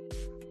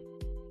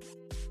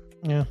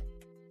 Yeah.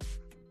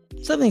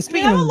 I'm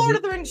a Lord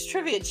of the Rings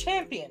trivia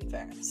champion,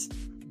 Ferris.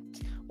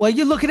 Well,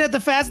 you're looking at the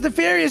Fast and the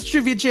Furious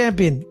trivia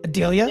champion,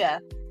 Adelia. Yeah.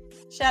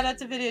 Shout out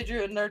to Video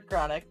Drew and Nerd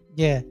Chronic.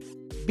 Yeah.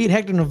 Beat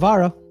Hector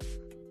Navarro.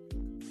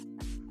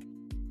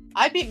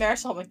 I beat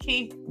Marisol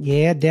McKee.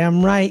 Yeah,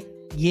 damn right.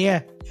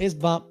 Yeah. Fist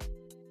bump.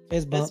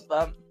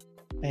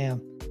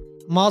 Bam.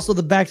 I'm also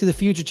the Back to the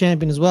Future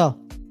champion as well.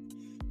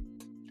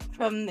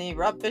 From the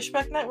Rob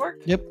Fishback Network?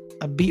 Yep.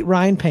 I beat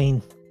Ryan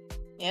Payne.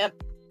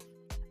 Yep.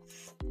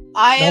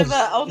 I have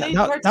only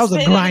participated that was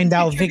a grind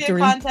out victory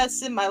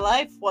contests in my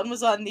life. One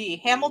was on the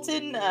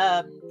Hamilton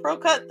Pro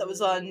Cut that was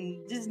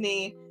on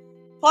Disney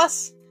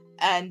Plus,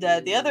 and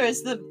the other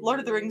is the Lord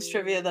of the Rings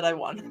trivia that I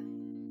won.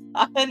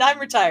 And I'm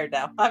retired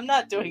now. I'm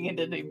not doing it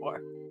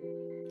anymore.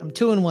 I'm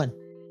 2-1.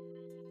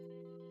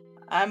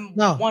 I'm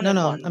no.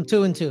 1-1. I'm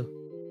 2-2.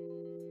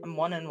 I'm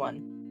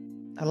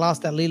 1-1. I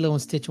lost that Lilo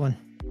and Stitch one.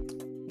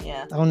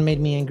 Yeah, that one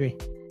made me angry.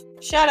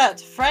 Shout out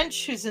to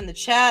French, who's in the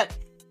chat.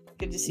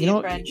 Good to see you,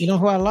 French. You know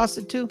who I lost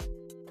it to?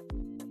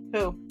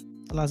 Who?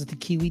 I lost it to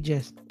Kiwi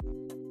Jess.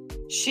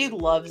 She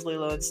loves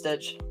Lilo and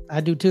Stitch.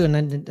 I do too, and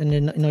they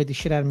annoyed the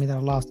shit out of me that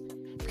I lost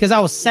because I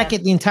was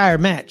second the entire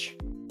match,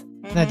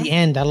 and at the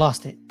end I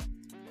lost it.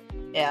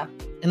 Yeah.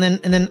 And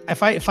then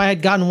if I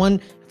had gotten one,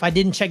 if I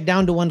didn't check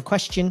down to one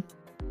question,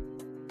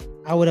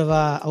 I would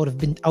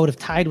have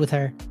tied with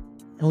her,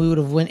 and we would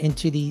have went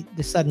into the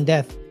sudden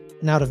death,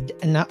 and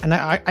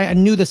I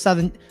knew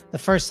the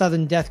first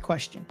sudden death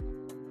question.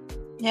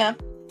 Yeah.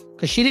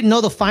 Because she didn't know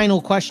the final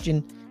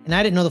question, and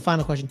I didn't know the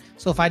final question.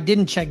 So if I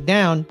didn't check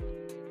down,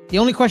 the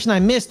only question I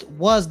missed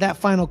was that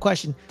final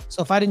question.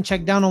 So if I didn't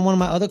check down on one of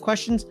my other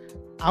questions,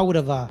 I would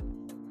have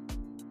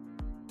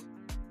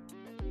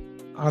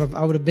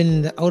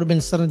been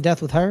sudden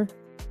death with her,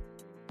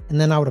 and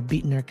then I would have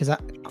beaten her because I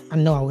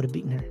know I would have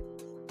beaten her.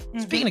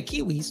 Speaking of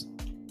Kiwis,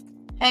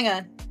 hang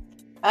on.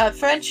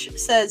 French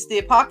says the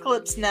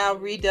Apocalypse Now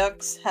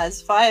Redux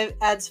adds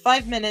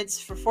 5 minutes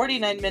for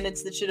 49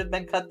 minutes that should have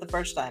been cut the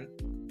first time.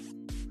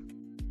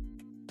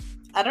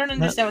 I don't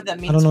understand what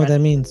that means. I don't know what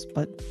that means,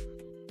 but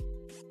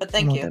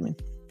thank you.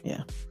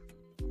 Yeah.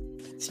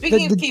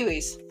 Speaking of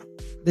Kiwis,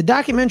 the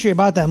documentary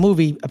about that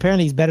movie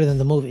apparently is better than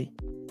the movie.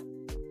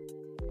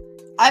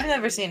 I've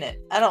never seen it.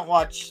 I don't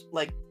watch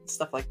like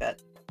stuff like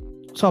that.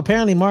 So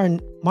apparently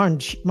Martin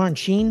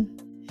Sheen,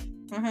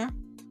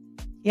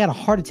 he had a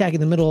heart attack in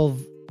the middle of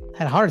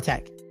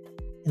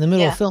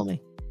filming,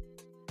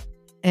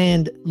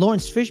 and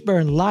Lawrence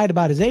Fishburne lied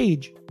about his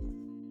age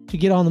to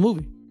get on the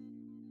movie.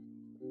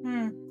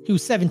 He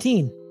was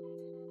 17,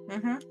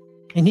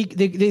 and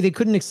they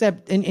couldn't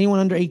accept anyone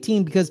under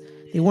 18 because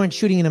they weren't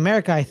shooting in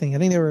America. I think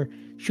they were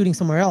shooting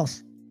somewhere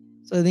else,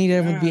 so they needed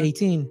everyone to be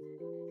 18.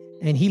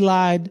 And he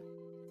lied,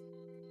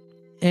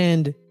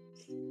 and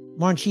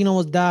Martin Sheen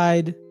almost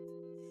died.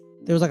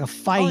 There was like a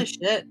fight. Holy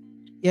shit!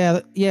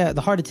 Yeah,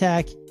 the heart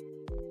attack,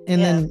 and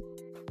then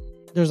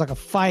there was like a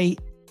fight.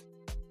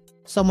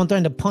 Someone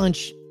threatened to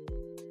punch.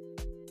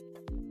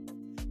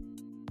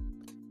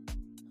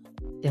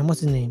 Damn,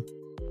 what's his name?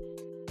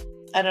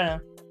 I don't know.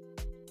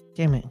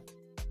 Damn it.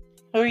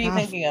 Who are you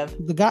thinking of?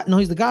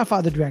 He's the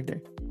Godfather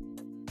director.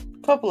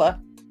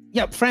 Coppola.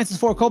 Yep, Francis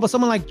Ford Coppola.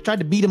 Someone like tried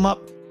to beat him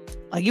up.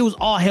 Like it was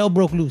all hell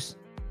broke loose.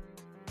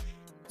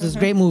 This is a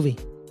great movie.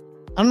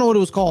 I don't know what it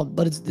was called,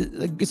 but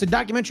it's a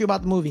documentary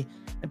about the movie.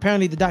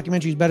 Apparently, the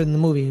documentary is better than the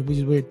movie, which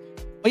is weird.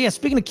 But yeah,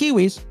 speaking of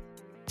Kiwis,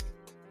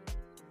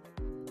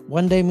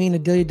 one day me and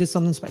Adelia did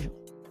something special.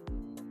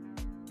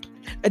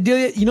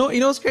 Adelia, you know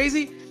what's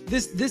crazy?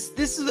 This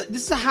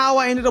is how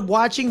I ended up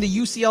watching the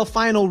UCL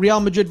final, Real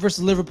Madrid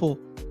versus Liverpool.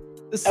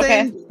 The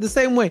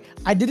same way.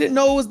 I didn't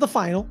know it was the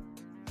final.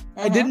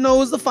 I didn't know it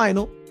was the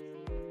final,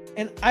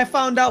 and I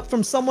found out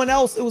from someone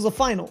else it was a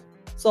final.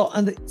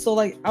 So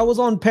like I was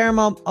on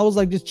Paramount. I was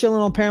like just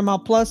chilling on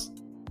Paramount Plus,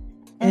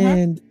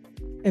 and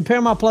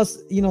Paramount Plus,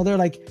 you know, they're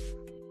like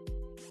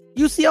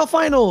UCL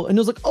final, and it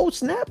was like, oh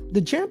snap,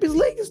 the Champions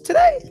League is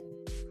today.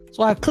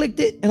 So I clicked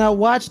it and I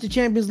watched the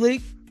Champions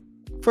League.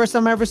 First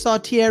time I ever saw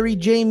Thierry,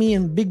 Jamie,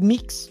 and Big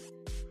Meeks.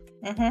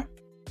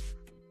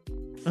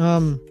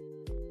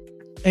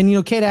 And you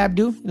know, Kate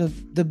Abdu, you know,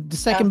 the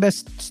second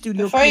best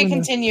studio. Before you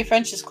continue,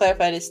 French has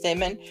clarified his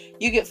statement.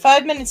 You get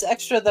 5 minutes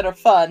extra that are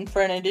fun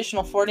for an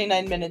additional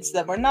 49 minutes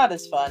that were not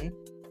as fun.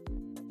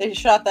 They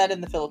shot that in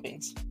the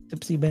Philippines.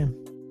 Tipsy bam.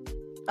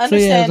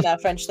 Understand now,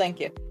 French. Thank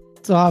you.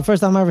 So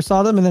first time I ever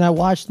saw them, and then I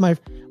watched my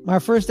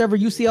first ever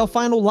UCL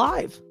final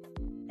live.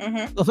 So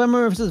if I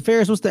remember,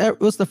 Ferris, what's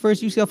the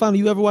first UCL final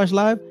you ever watched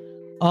live?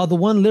 The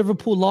one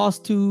Liverpool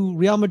lost to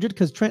Real Madrid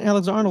because Trent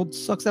Alexander-Arnold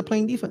sucks at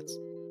playing defense.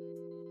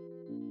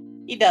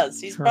 He does.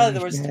 He's probably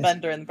the worst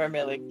defender in the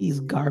Premier League. He's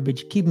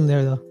garbage. Keep him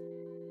there though.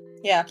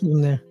 Yeah. Keep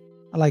him there.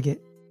 I like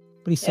it.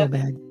 But he's so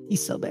bad.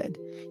 He's so bad.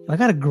 Yo, I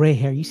got a gray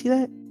hair. You see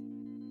that?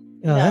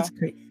 Yo, that's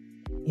great.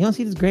 You don't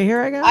see this gray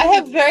hair I got? I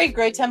have very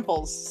gray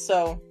temples,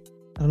 so.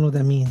 I don't know what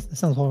that means. That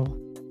sounds horrible.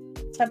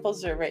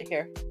 Temples are right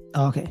here.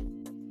 Oh, okay.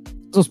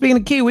 So speaking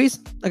of Kiwis,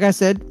 like I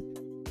said,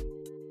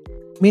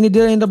 me and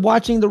Adelia ended up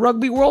watching the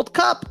Rugby World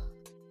Cup.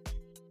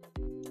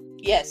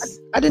 Yes.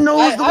 I didn't know.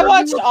 I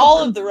watched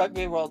all of the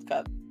Rugby World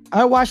Cup.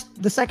 I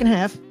watched the second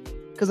half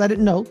because I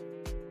didn't know.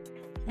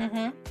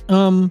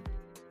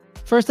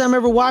 First time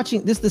ever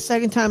watching. This is the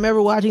second time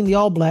ever watching the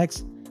All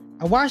Blacks.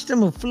 I watched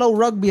them with Flow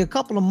Rugby a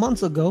couple of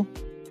months ago.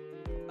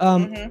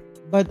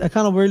 But I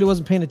kind of really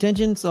wasn't paying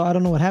attention, so I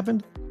don't know what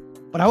happened.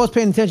 But I was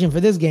paying attention for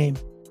this game.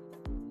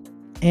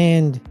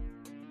 And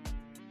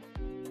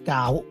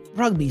God,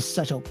 rugby is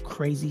such a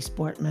crazy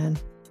sport, man.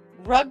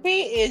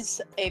 Rugby is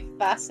a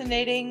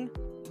fascinating,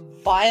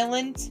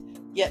 violent,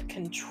 yet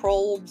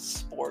controlled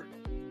sport.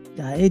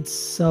 Yeah,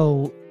 it's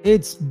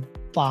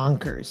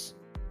bonkers.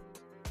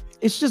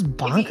 It's just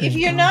bonkers. If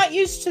you're not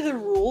used to the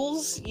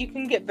rules, you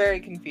can get very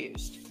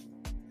confused.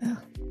 Yeah.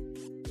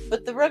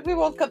 But the Rugby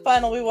World Cup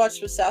final we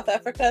watched was South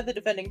Africa, the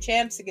defending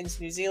champs,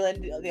 against New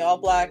Zealand, the All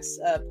Blacks,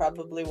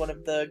 probably one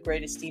of the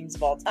greatest teams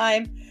of all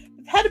time.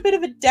 We've had a bit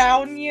of a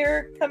down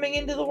year coming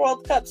into the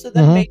World Cup, so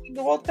then making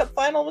the World Cup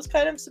final was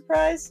kind of a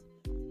surprise.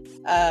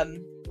 But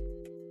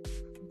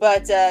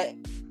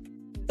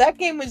that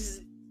game was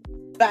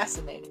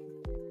fascinating.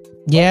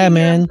 Yeah, what were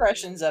man. Your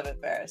impressions of it,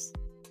 Ferris?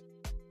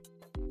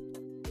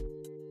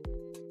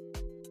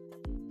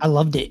 I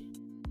loved it.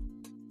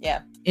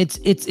 Yeah. It's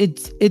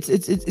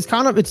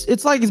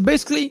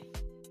basically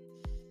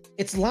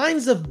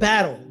lines of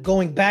battle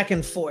going back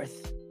and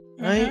forth,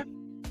 right?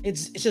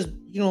 It's just,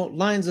 you know,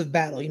 lines of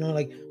battle, you know,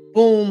 like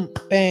boom,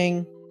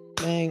 bang,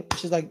 bang.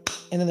 It's just like,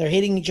 and then they're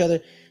hitting each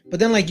other. But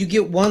then like you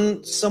get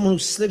someone who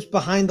slips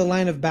behind the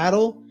line of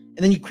battle, and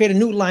then you create a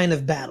new line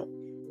of battle.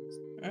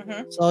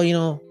 So, you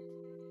know,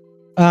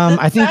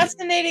 I think the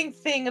fascinating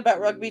thing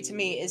about rugby to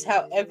me is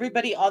how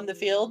everybody on the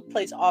field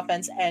plays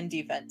offense and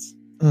defense.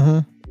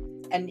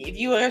 And if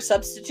you are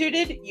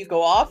substituted, you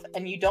go off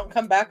and you don't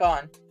come back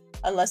on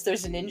unless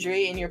there's an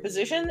injury in your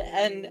position,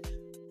 and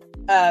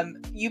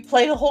you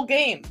play the whole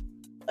game.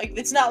 Like,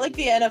 it's not like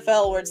the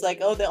NFL where it's like,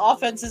 oh, the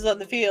offense is on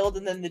the field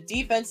and then the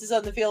defense is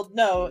on the field.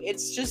 No,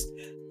 it's just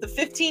the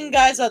 15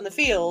 guys on the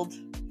field,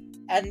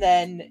 and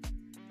then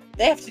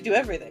they have to do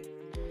everything.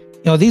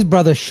 Yo, these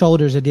brothers'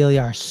 shoulders,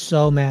 Adelia, are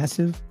so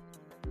massive.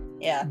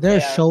 Yeah.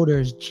 Their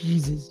shoulders,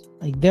 Jesus.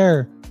 Like,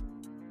 they're...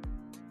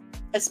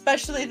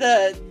 Especially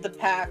the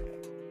pack,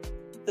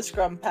 the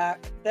scrum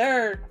pack.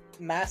 They're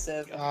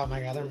massive. Oh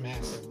my God, they're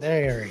massive.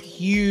 They're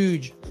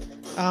huge.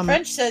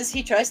 French says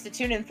he tries to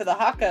tune in for the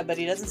haka, but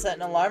he doesn't set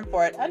an alarm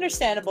for it.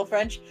 Understandable,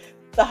 French.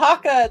 The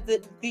haka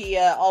that the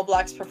All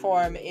Blacks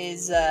perform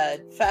is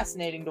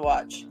fascinating to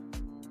watch.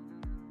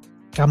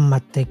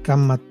 Kamate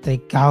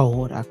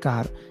kaora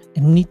kar.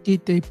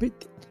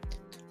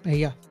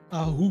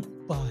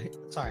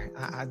 Sorry.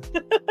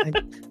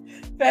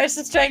 Ferris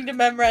is trying to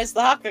memorize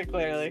the haka,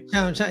 clearly.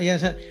 No,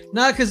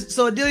 because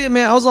Adelia,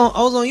 man, I was on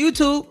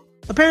YouTube.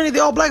 Apparently, the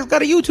All Blacks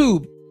got a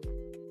YouTube,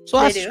 so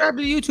I subscribed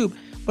to YouTube.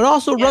 But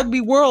also, Rugby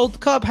World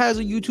Cup has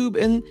a YouTube,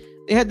 and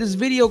they had this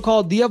video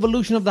called "The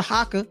Evolution of the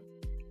Haka."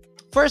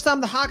 First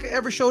time the haka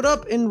ever showed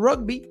up in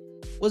rugby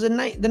was in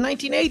the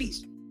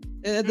 1980s,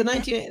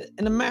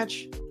 in a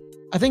match,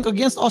 I think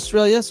against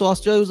Australia. So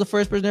Australia was the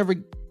first person ever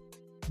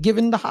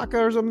given the haka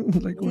or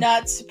something. Like,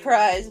 not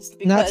surprised,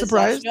 because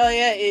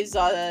Australia is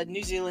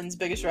New Zealand's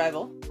biggest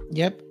rival.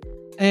 Yep.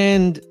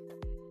 And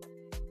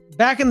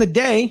back in the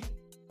day,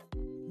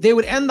 they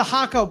would end the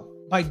haka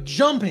by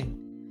jumping.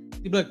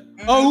 They'd be like,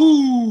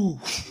 oh.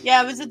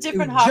 Yeah, it was a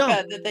different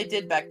haka that they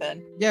did back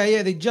then.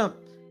 Yeah, they jump.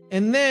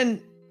 And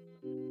then,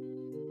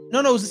 no,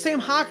 it was the same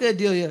haka,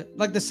 Adelia,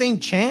 like the same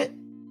chant.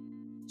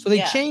 So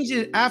they changed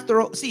it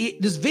after. See,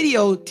 this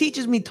video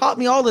taught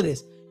me all of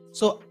this.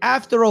 So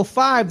after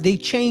 05, they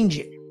change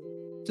it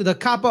to the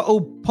Kappa O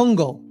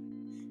Pungo.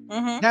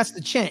 That's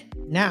the chant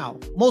now,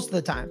 most of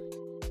the time.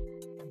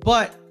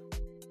 But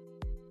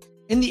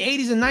in the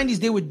 80s and 90s,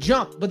 they would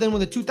jump. But then when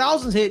the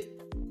 2000s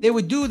hit, they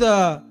would do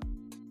the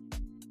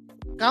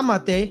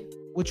Kamate,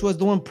 which was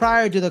the one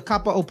prior to the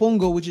Kappa O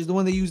Pungo, which is the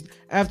one they used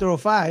after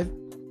 05.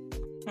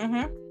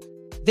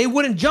 They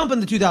wouldn't jump in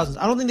the 2000s.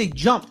 I don't think they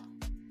jumped,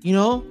 you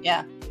know?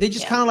 Yeah. They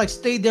just kind of like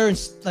stayed there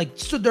and like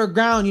stood their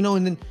ground, you know,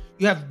 and then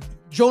you have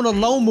Jonah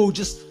Lomu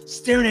just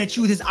staring at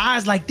you with his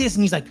eyes like this,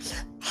 and he's like,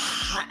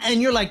 and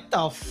you're like, the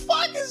hell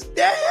is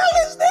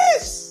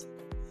this?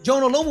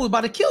 Jonah Lomu was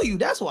about to kill you.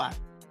 That's why.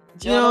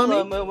 Jonah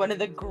Lomu, one of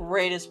the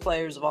greatest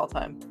players of all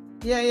time.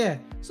 Yeah.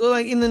 So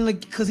like, and then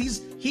like, cause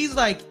he's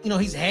like, you know,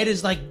 his head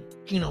is like,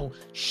 you know,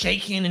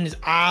 shaking, and his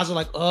eyes are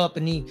like up,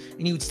 and he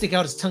would stick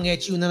out his tongue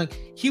at you, and then like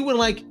he would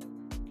like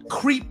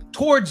creep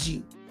towards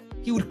you.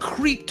 He would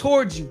creep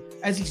towards you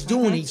as he's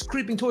doing it. He's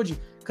creeping towards you,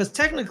 because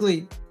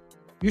technically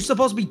you're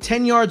supposed to be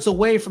 10 yards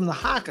away from the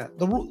haka,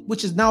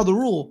 which is now the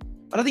rule.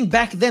 But I think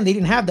back then they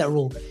didn't have that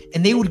rule,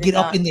 and they would get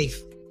up in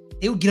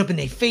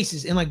their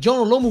faces, and like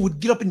Jonah Lomu would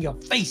get up in your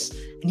face,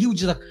 and he would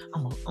just like,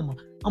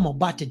 I'm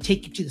about to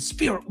take you to the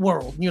spirit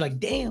world, and you're like,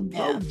 damn,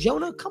 bro,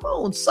 Jonah, come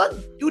on,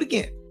 son, do it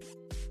again.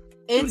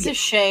 It's a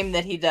shame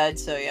that he died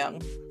so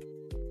young.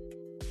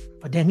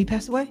 Oh, damn, he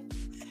passed away?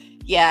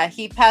 Yeah,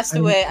 he passed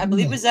away. I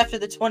believe it was after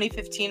the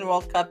 2015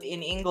 World Cup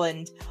in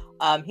England.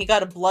 He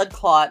got a blood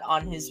clot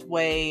on his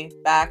way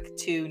back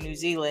to New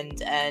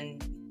Zealand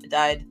and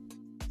died.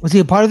 Was he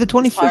a part of the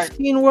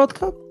 2015 World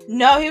Cup?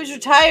 No, he was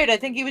retired. I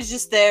think he was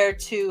just there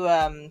to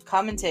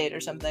commentate or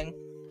something.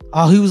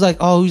 Oh, he was like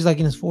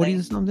in his 40s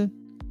or something?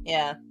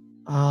 Yeah.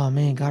 Oh,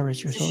 man, God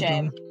rest your soul.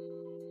 Shame.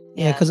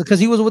 Yeah, because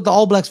he was with the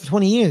All Blacks for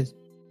 20 years.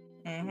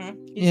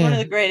 He's one of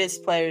the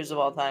greatest players of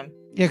all time.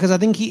 Yeah, because I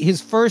think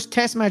his first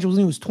test match was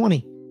when he was 20.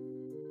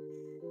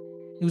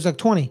 He was like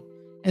 20.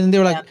 And then they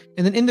were like,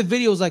 and then in the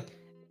video it was like,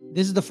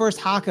 this is the first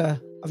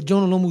haka of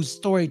Jonah Lomu's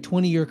story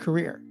 20-year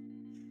career.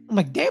 I'm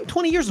like, damn,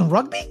 20 years in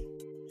rugby?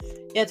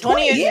 Yeah,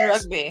 20 years in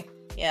rugby.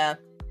 Yeah.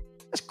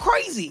 That's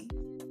crazy.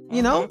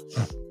 You know?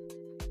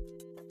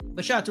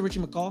 But shout out to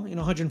Richie McCaw,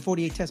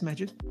 148 test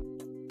matches.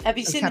 Have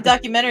you seen the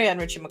documentary on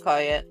Richie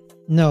McCaw yet?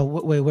 No,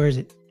 wait, where is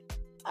it?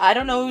 I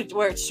don't know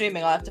where it's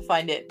streaming. I'll have to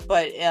find it.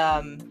 But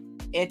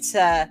it's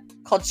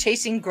called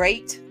Chasing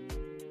Great.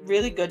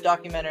 Really good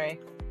documentary.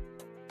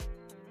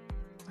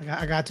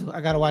 I got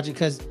to watch it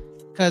because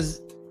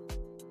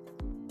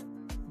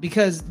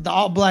the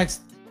All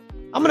Blacks,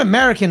 I'm an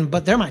American,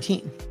 but they're my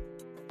team.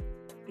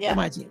 Yeah. They're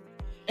my team.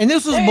 And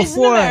this was before. There is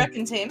an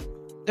American team.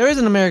 There is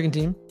an American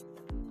team.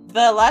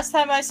 The last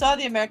time I saw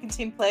the American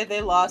team play,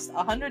 they lost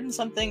 100 and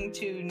something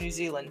to New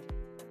Zealand.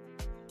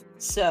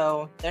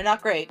 So they're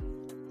not great.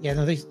 Yeah,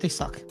 no, they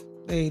suck.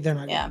 They're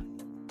not good. Yeah.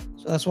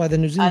 So that's why the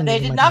New Zealand. They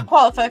did not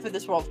qualify for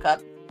this World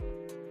Cup.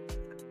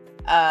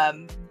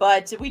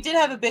 But we did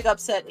have a big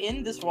upset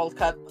in this World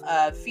Cup.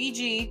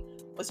 Fiji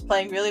was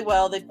playing really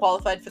well. They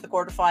qualified for the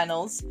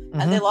quarterfinals,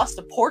 and they lost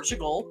to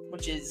Portugal,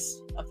 which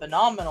is a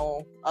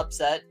phenomenal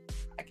upset.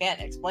 I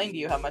can't explain to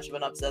you how much of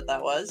an upset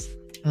that was.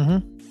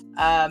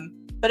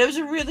 But it was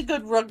a really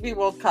good Rugby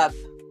World Cup,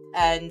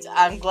 and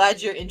I'm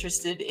glad you're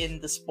interested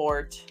in the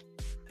sport,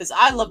 because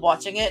I love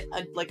watching it.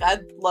 I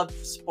love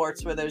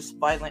sports where there's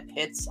violent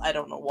hits. I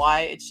don't know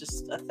why. It's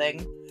just a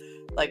thing.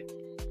 Like,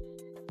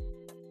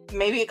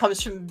 maybe it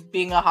comes from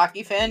being a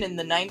hockey fan in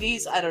the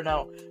 90s. I don't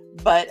know.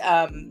 But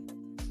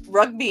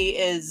rugby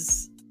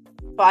is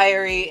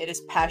fiery. It is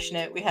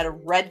passionate. We had a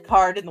red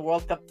card in the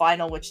World Cup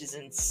final, which is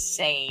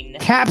insane.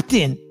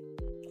 Captain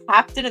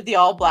of the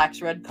All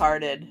Blacks red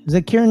carded. Is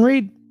that Kieran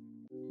Reid?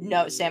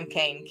 No, Sam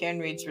Kane. Kieran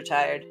Reid's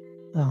retired.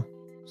 Oh.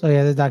 So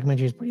yeah, the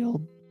documentary is pretty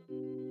old.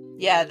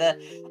 Yeah,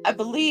 I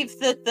believe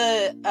that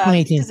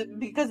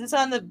because it's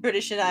on the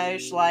British and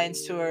Irish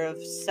Lions tour of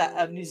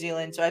New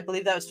Zealand, so I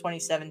believe that was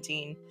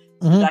 2017.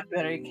 So the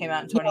documentary came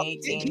out in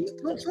 2018.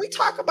 Can we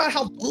talk about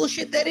how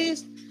bullshit that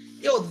is?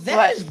 Yo,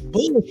 that is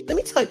bullshit. Let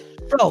me tell you,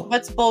 bro.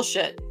 What's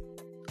bullshit?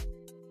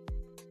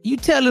 You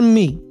telling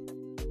me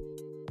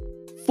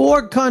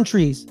 4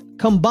 countries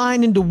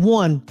combined into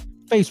one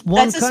face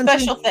one country? That's a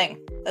special thing.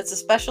 That's a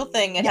special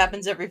thing. It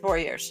happens every 4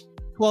 years.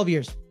 12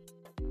 years.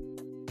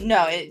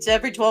 No, it's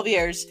every 12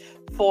 years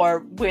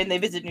for when they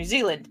visit New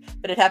Zealand,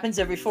 but it happens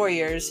every 4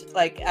 years.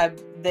 Like,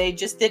 they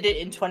just did it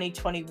in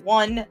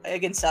 2021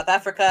 against South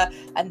Africa,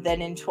 and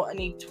then in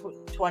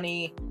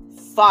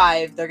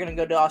 2025 they're going to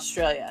go to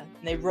Australia,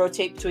 and they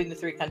rotate between the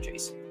 3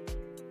 countries.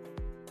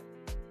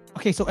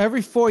 Okay, so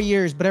every 4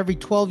 years, but every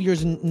 12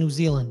 years in New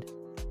Zealand.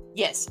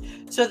 Yes.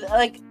 So,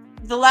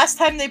 the last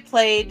time they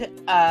played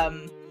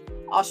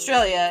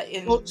Australia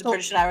in the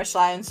British and Irish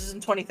Lions was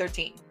in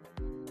 2013.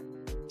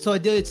 So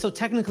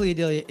technically,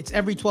 Adelia, it's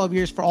every 12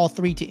 years for all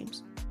 3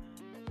 teams.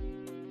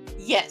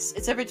 Yes,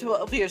 it's every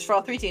 12 years for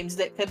all 3 teams,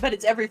 but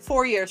it's every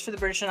 4 years for the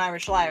British and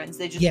Irish Lions.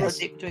 They just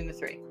rotate between the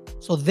 3.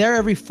 So they're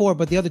every 4,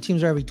 but the other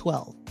teams are every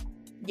 12.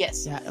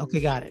 Yes. Yeah,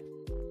 okay, got it.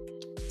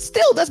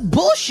 Still, that's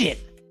bullshit.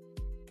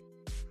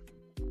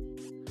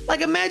 Like,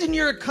 imagine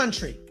you're a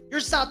country. You're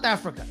South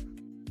Africa.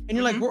 And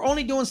you're like, we're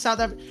only doing South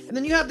Africa. And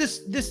then you have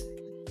you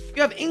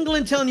have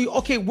England telling you,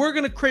 okay, we're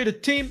going to create a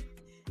team.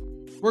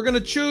 We're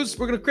going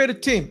to create a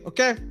team,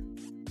 okay?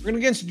 We're going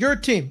against your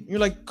team. And you're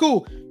like,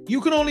 cool. You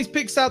can only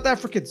pick South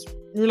Africans.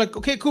 And you're like,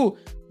 okay, cool.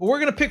 But we're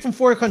going to pick from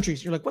 4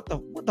 countries. You're like, what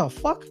the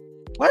fuck?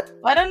 What?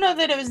 I don't know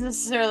that it was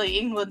necessarily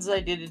England's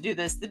idea to do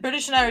this. The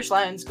British and Irish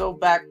Lions go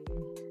back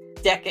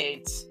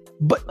decades.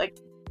 But like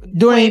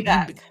during way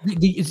back.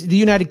 The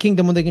United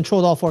Kingdom, when they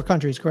controlled all 4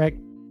 countries, correct?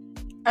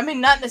 I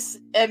mean,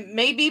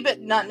 maybe,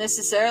 but not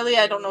necessarily.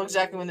 I don't know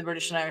exactly when the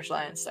British and Irish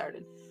Lions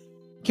started.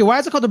 Okay, why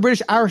is it called the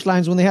British Irish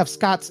Lions when they have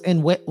Scots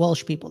and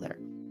Welsh people there?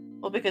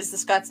 Well, because the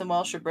Scots and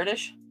Welsh are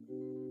British.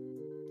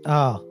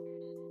 Oh.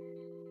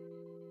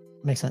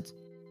 Makes sense.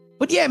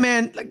 But yeah,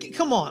 man, like,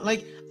 come on.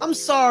 Like, I'm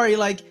sorry.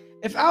 Like,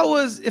 if I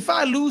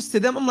lose to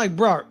them, I'm like,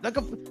 bro,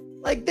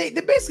 like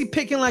they're basically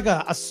picking like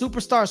a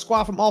superstar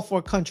squad from all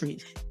 4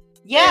 countries.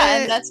 Yeah,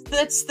 and that's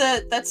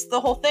the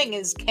whole thing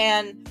is,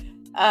 can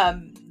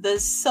the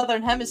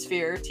Southern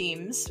Hemisphere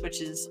teams,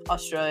 which is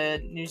Australia,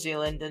 New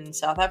Zealand, and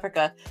South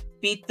Africa,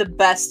 beat the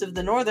best of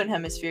the Northern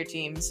Hemisphere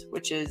teams,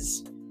 which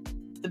is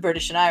the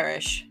British and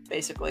Irish,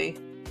 basically.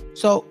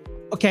 So,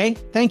 okay,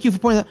 thank you for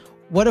pointing that.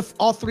 What if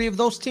all 3 of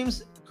those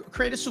teams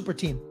create a super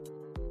team?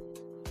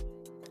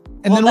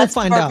 And then we'll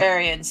find out.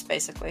 Barbarians,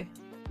 basically.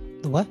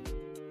 The what?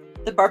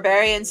 The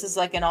Barbarians is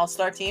like an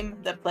all-star team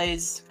that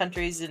plays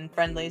countries in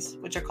friendlies,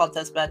 which are called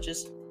test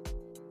matches.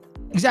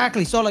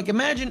 Exactly. So, like,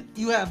 imagine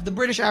you have the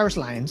British Irish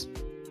Lions.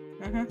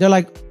 They're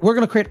like, we're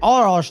going to create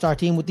our all-star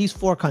team with these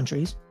 4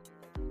 countries.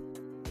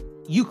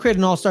 You create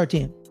an all-star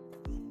team.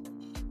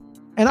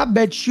 And I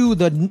bet you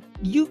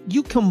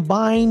you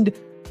combined,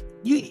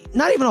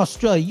 not even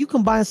Australia, you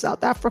combine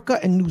South Africa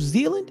and New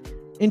Zealand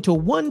into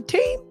one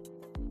team.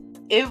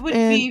 It would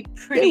be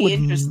pretty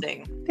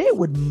interesting. They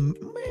would,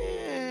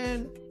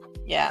 man.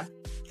 Yeah.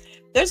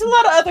 There's a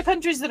lot of other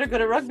countries that are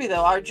good at rugby,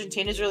 though.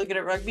 Argentina's really good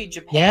at rugby.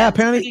 Japan. Yeah,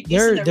 apparently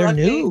they're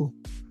new.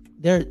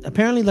 They're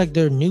apparently like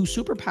their new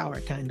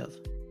superpower, kind of.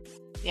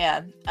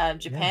 Yeah,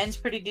 Japan's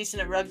pretty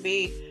decent at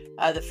rugby.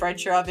 The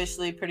French are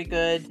obviously pretty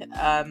good.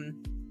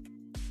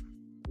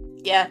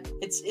 Yeah,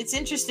 it's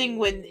interesting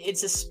when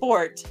it's a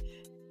sport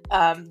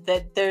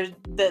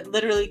that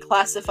literally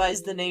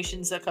classifies the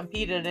nations that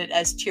compete in it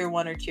as tier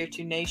 1 or tier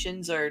 2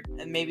 nations, or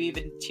maybe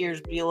even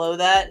tiers below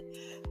that.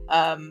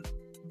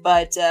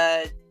 But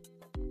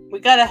we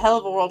got a hell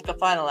of a World Cup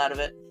final out of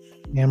it.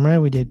 Damn right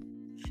we did.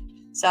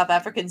 South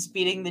Africans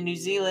beating the New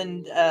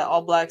Zealand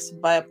All Blacks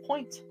by a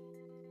point.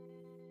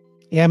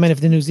 Yeah, man,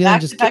 if the New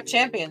Zealand back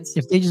champions.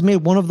 If they just made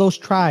one of those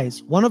tries,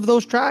 it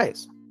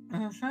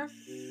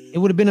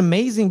would have been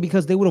amazing,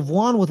 because they would have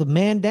won with a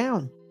man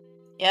down.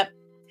 Yep.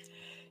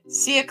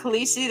 Siya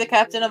Kolisi, the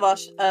captain of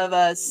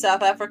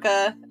South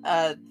Africa,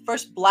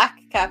 first black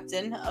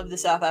captain of the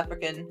South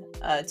African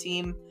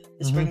team,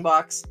 the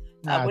Springboks,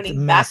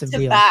 winning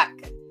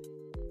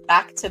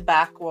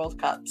back-to-back World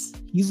Cups.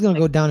 He's gonna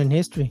go down in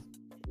history.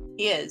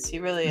 He is. He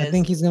really is. I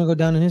think he's gonna go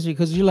down in history,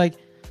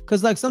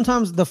 because like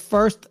sometimes the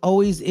first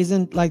always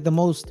isn't like the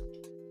most.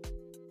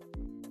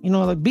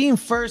 Like being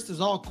first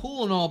is all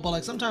cool and all, but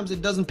like sometimes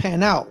it doesn't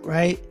pan out,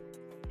 right?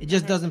 It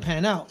just doesn't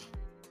pan out.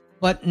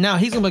 But now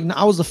he's gonna be like,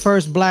 I was the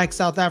first black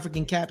South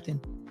African captain,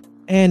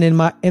 and in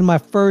my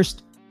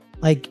first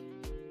like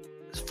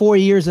 4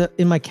 years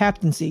in my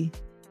captaincy,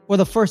 or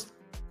the first.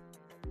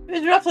 It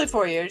was roughly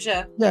 4 years,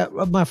 yeah. Yeah,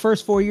 my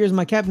first 4 years in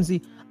my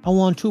captaincy, I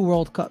won 2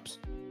 World Cups.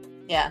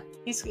 Yeah,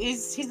 he's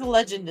a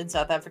legend in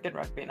South African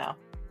rugby now.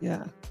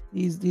 Yeah,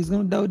 he's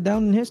gonna go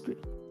down in history,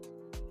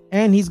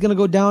 and he's gonna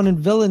go down in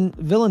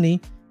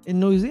villainy in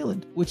New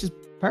Zealand, which is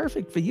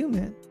perfect for you,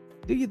 man.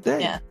 Do your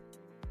thing. Yeah.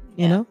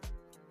 You know.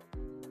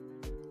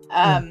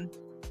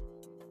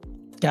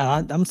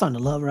 God, I'm starting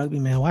to love rugby,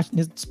 man. Watching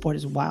this sport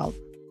is wild.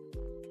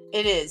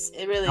 It is.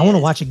 It really is. I want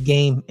to watch a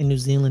game in New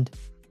Zealand.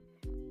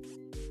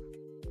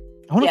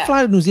 I want to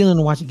fly to New Zealand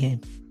and watch a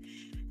game.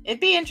 It'd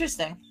be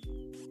interesting.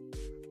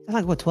 That's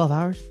like, what, 12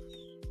 hours?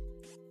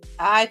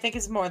 I think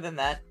it's more than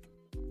that.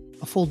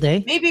 A full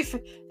day? Maybe.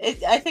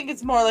 I think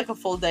it's more like a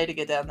full day to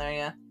get down there,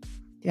 yeah.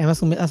 Yeah,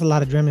 that's a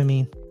lot of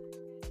Dramamine.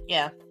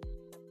 Yeah.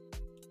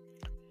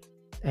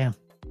 Damn.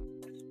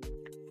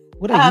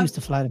 What I used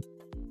to fly to.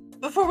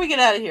 Before we get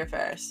out of here,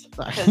 Ferris,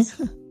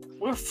 because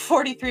we're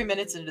 43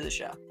 minutes into the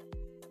show.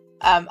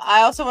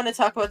 I also want to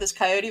talk about this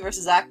Coyote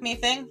versus Acme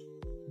thing.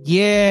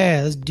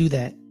 Yeah, let's do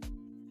that.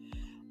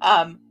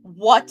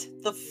 What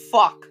the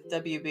fuck,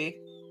 WB?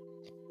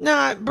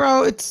 Nah,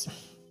 bro, it's...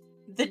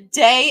 The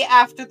day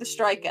after the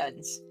strike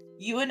ends,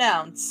 you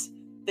announce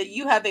that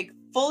you have a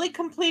fully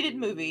completed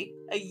movie,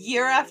 a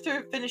year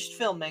after finished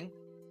filming,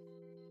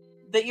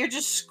 that you're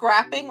just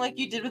scrapping like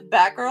you did with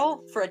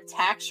Batgirl for a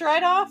tax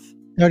write-off?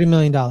 $30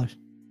 million. That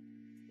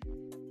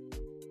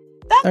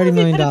That $30 movie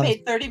million. could have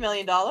made $30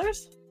 million.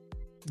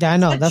 Yeah, I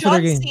know. That's what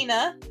they're getting.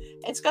 Cena.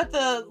 It's got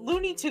the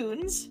Looney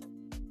Tunes.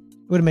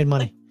 Would have made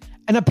money.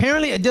 And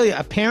apparently,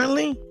 Adelia,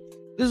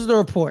 this is the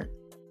report.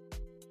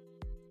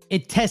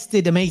 It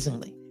tested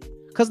amazingly.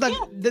 Because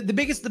the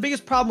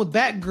biggest problem with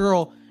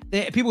Batgirl,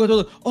 that people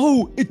go,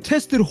 oh, it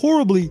tested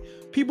horribly.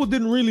 People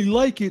didn't really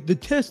like it, the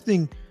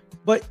testing.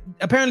 But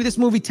apparently this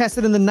movie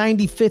tested in the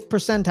 95th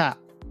percentile.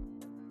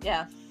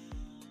 Yeah.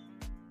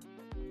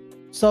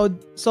 So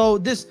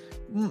this,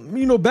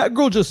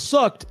 Batgirl just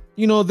sucked.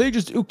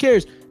 Who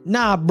cares?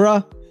 Nah,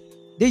 bruh.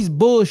 They's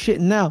bullshitting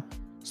now.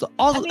 So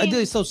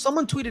Adelia,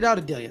 someone tweeted out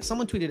Adelia.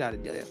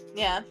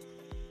 Yeah.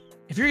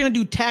 If you're gonna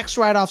do tax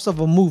write-offs of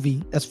a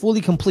movie that's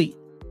fully complete,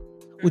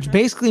 which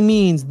basically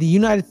means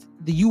the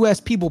U.S.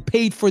 people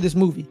paid for this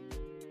movie.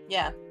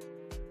 Yeah.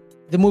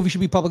 The movie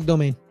should be public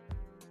domain.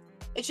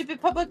 It should be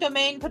public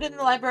domain, put it in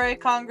the Library of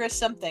Congress,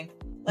 something.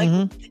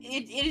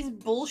 It is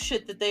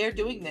bullshit that they are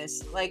doing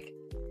this. Like,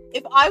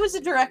 if I was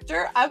a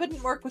director, I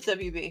wouldn't work with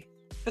WB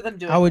for them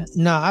doing this.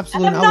 No,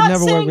 absolutely. And I'm I would not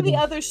never work with saying the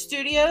them. other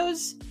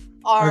studios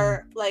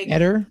are like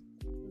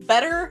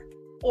better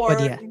or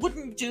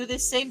wouldn't do the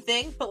same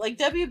thing, but like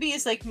WB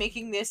is like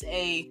making this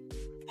a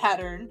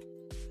pattern.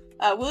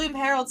 William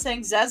Harold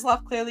saying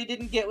Zaslav clearly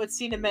didn't get what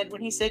Cena meant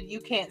when he said "you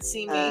can't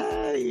see me."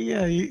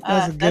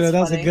 That's a good.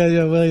 That's a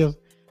good, William.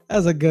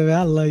 That's a good.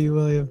 I love you,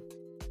 William.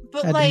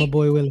 But my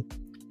boy Willie.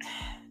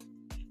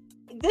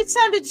 This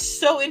sounded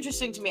so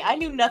interesting to me. I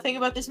knew nothing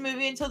about this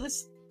movie until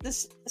this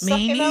stuff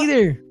came out. Me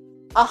neither.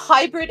 A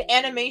hybrid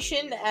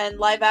animation and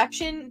live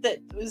action that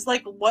was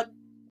like what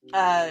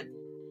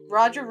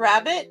Roger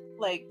Rabbit?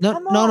 Like no,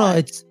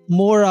 it's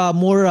more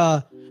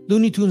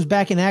Looney Tunes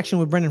back in action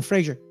with Brendan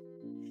Fraser.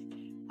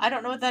 I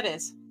don't know what that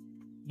is.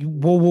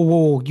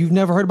 Whoa. You've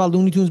never heard about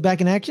Looney Tunes back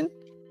in action?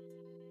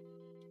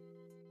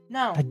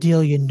 No.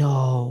 Adelia,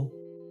 no.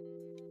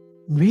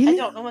 Really? I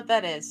don't know what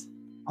that is.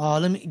 It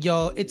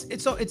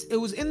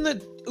was in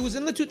the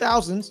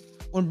 2000s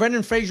when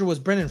Brendan Fraser was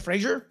Brendan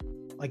Fraser.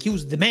 Like, he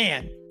was the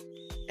man.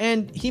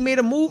 And he made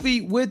a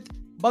movie with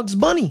Bugs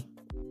Bunny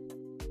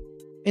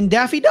and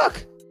Daffy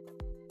Duck.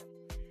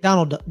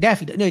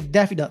 Daffy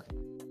Duck.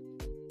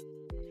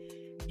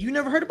 You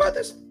never heard about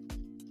this?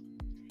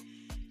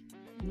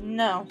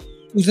 No.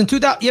 It was in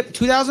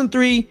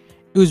 2003.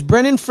 It was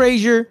Brendan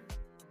Fraser,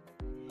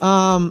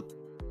 Jenna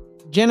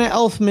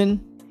Elfman,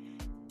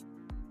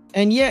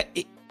 and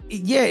it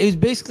was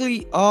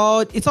basically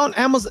it's on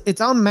Amazon,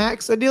 it's on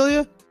Max,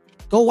 Adelia.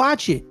 Go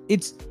watch it.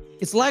 It's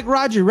like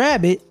Roger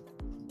Rabbit,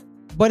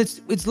 but it's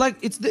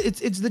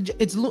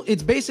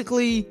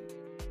basically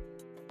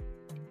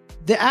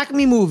the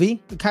Acme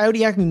movie, the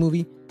Coyote Acme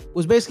movie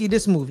was basically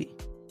this movie.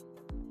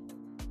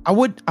 I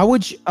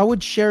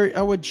would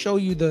show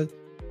you the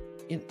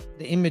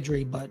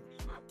imagery, but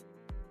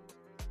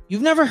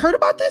you've never heard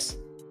about this?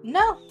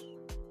 No.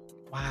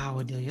 Wow,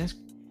 Adelia.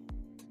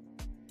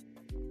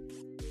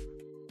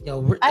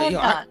 I have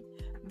not.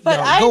 But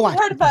I haven't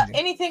heard about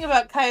anything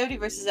about Coyote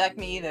versus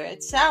Acme either.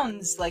 It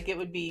sounds like it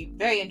would be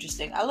very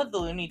interesting. I love the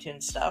Looney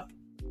Tunes stuff.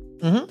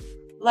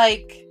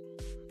 Like,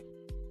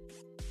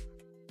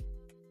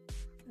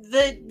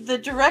 the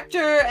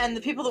director and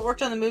the people that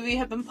worked on the movie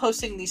have been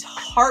posting these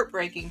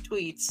heartbreaking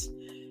tweets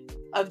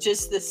of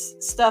just this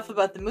stuff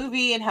about the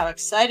movie and how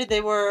excited they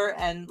were.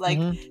 And like,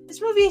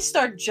 this movie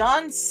starred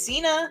John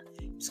Cena.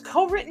 It was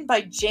co-written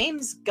by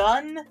James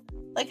Gunn.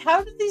 Like,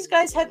 how did these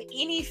guys have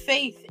any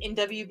faith in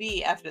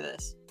WB after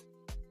this?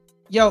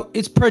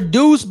 It's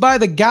produced by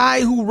the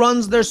guy who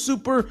runs their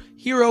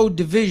superhero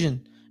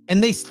division,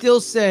 and they still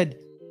said,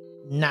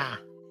 nah.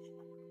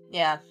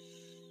 Yeah.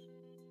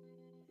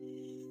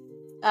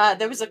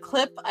 There was a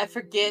clip, I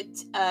forget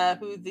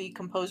who the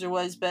composer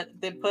was, but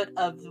they put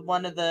of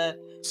one of the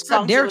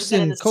Scott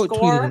Derrickson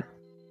co-tweeted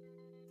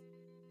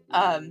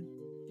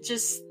it.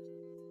 Just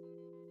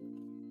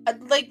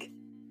like,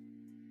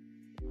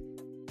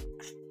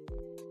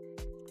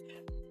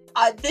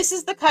 this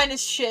is the kind of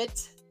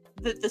shit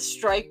that the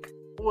strike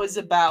was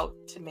about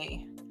to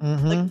me.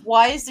 Like,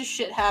 why is this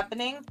shit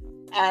happening?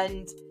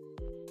 And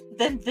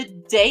then the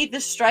day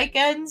the strike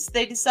ends,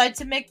 they decide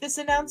to make this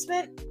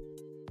announcement?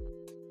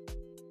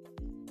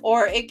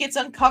 Or it gets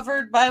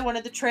uncovered by one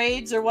of the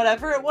trades or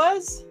whatever it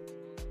was?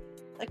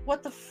 Like,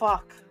 what the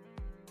fuck?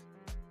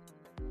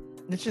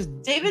 It's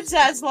just David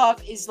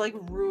Zaslav is like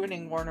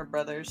ruining Warner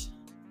Brothers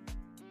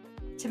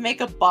to make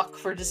a buck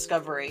for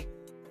Discovery.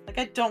 Like,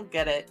 I don't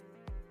get it.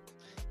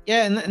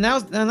 Yeah, and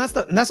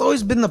that's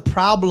always been the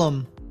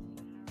problem.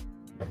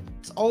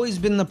 It's always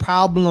been the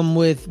problem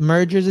with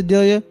mergers,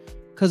 Adelia,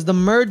 because the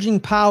merging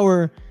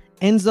power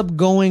ends up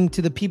going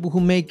to the people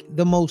who make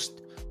the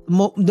most,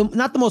 not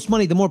the most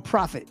money, the more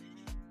profit.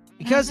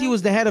 Because he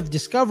was the head of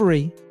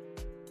Discovery,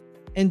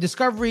 and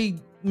Discovery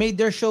made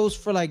their shows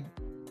for like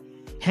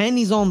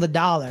pennies on the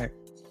dollar,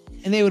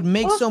 and they would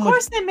make so much. Of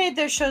course, they made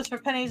their shows for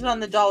pennies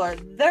on the dollar.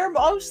 They're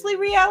mostly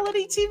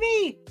reality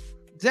TV.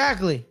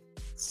 Exactly.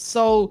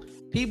 So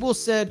people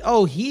said,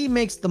 "Oh, he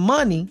makes the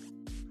money,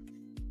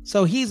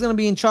 so he's going to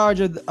be in charge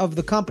of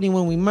the company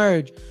when we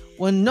merge."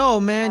 Well, no,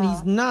 man,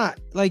 he's not.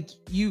 Like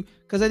you,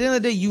 because at the end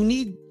of the day, you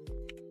need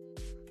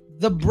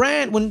the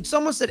brand. When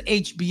someone said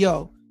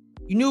HBO,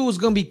 you knew it was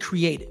gonna be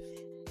creative,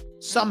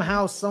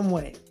 somehow, some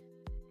way.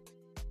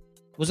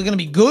 Was it gonna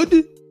be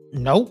good?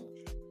 Nope.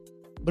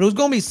 But it was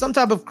gonna be some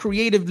type of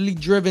creatively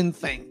driven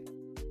thing.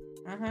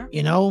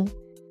 You know?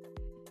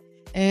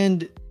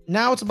 And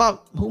now it's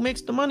about who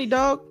makes the money,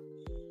 dog.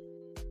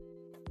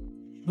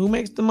 Who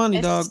makes the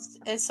money, dog?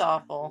 It's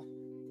awful.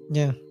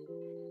 Yeah.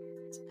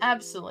 It's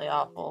absolutely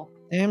awful.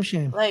 Damn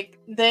shame. Like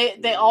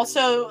they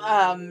also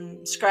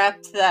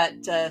scrapped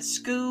that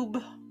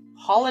Scoob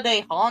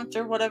Holiday Haunt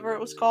or whatever it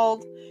was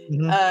called,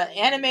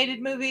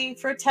 animated movie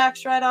for a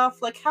tax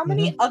write-off. Like, how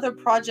many other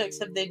projects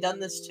have they done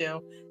this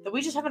to that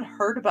we just haven't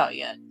heard about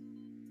yet?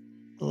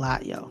 A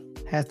lot, yo.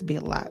 Has to be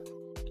a lot.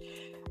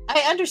 I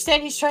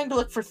understand he's trying to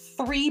look for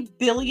 $3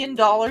 billion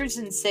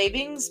in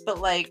savings, but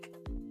like,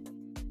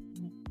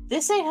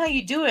 this ain't how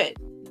you do it.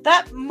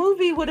 That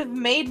movie would have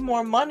made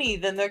more money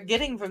than they're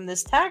getting from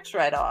this tax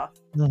write-off.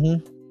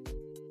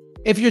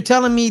 If you're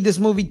telling me this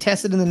movie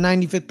tested in the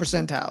 95th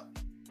percentile,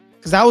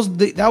 because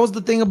that was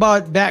the thing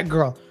about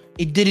Batgirl,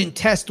 it didn't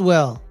test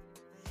well.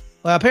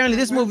 Well, apparently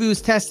this movie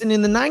was testing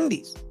in the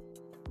 90s.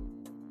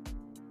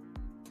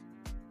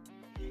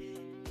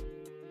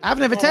 I've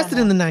never tested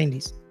in the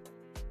 90s.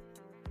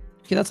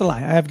 Okay, that's a lie. I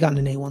have gotten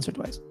an A once or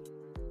twice.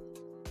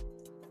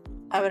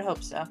 I would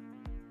hope so.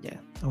 Yeah,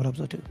 I would hope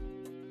so too.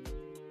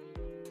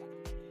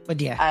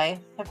 But yeah, I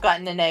have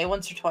gotten an A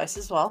once or twice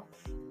as well.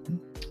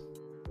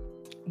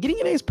 Getting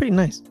an A is pretty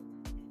nice.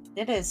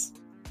 It is.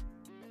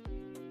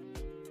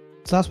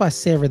 So that's why I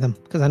savor them,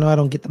 because I know I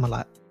don't get them a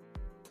lot.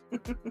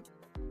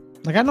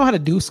 Like, I know how to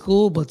do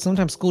school, but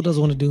sometimes school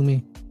doesn't want to do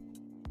me.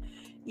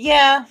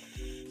 Yeah.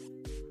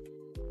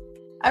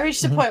 I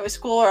reached a point with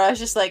school where I was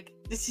just like,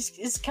 "This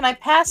is can I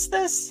pass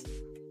this?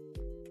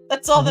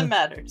 That's all that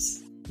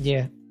matters."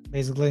 Yeah,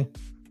 basically.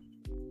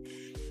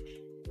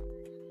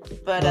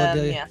 But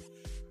yeah.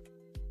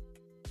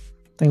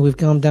 I think we've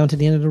come down to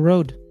the end of the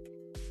road.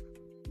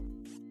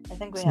 I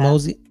think we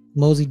have.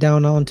 Mosey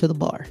down onto the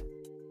bar.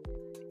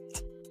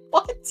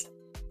 What?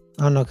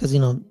 I don't know, because you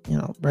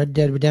know, Red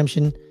Dead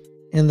Redemption,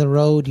 in the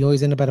road, you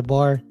always end up at a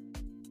bar.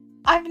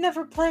 I've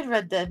never played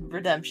Red Dead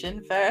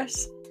Redemption,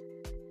 Ferris.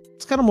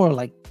 It's kind of more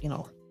like,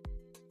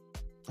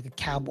 like a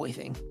cowboy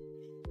thing.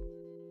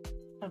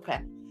 Okay.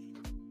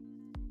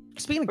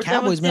 Speaking of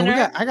cowboys, man,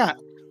 I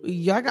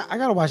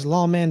gotta watch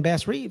Lawman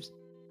Bass Reeves.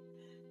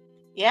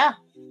 Yeah.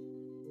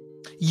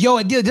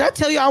 Yo, did I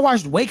tell you I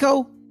watched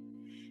Waco?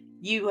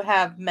 You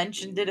have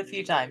mentioned it a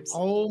few times.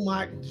 Oh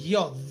my,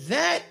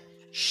 that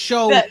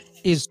show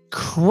is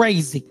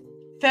crazy.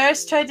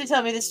 Ferris tried to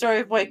tell me the story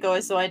of Waco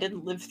as though I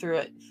didn't live through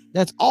it.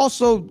 That's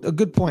also a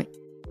good point.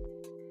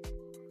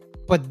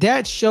 But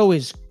that show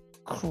is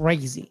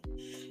crazy.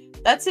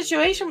 That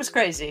situation was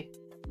crazy.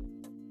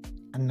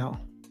 I know.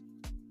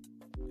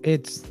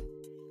 It's...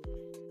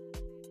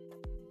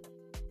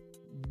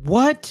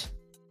 What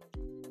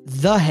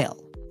the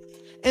hell?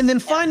 And then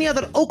finding out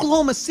that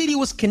Oklahoma City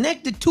was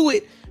connected to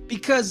it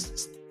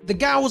because the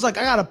guy was like,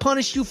 I gotta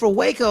punish you for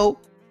Waco.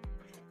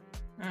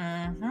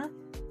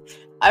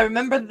 I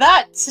remember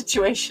that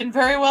situation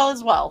very well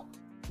as well.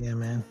 Yeah,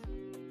 man.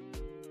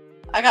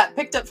 I got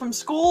picked up from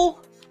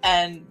school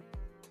and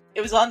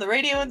it was on the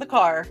radio in the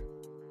car.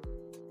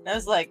 And I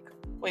was like,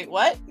 wait,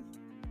 what?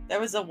 There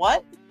was a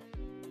what?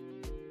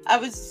 I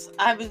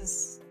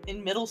was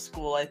in middle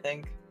school, I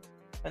think,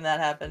 when that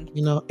happened.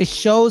 It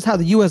shows how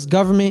the U.S.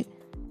 government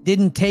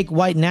didn't take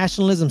white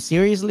nationalism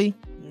seriously.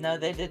 No,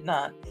 they did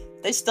not.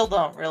 They still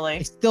don't, really.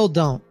 They still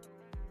don't.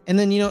 And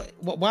then,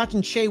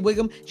 watching Shea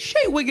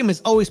Wiggum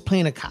is always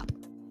playing a cop.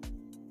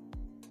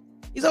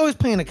 He's always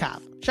playing a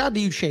cop. Shout out to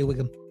you, Shea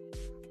Wiggum.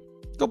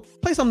 Go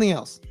play something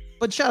else.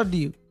 But shout out to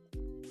you.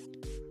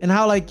 And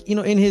how,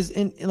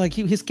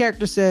 his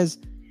character says,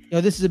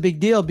 this is a big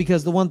deal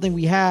because the one thing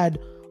we had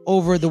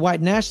over the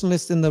white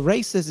nationalists and the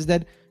racists is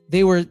that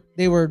they were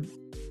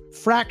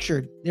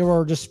fractured. They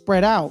were just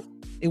spread out.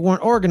 They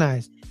weren't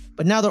organized.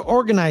 But now they're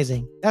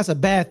organizing. That's a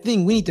bad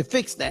thing. We need to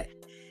fix that.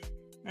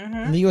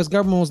 And the U.S.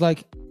 government was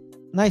like,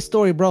 nice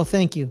story, bro.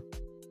 Thank you.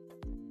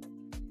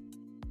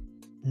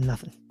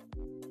 Nothing.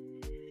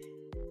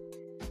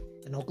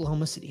 And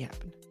Oklahoma City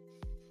happened.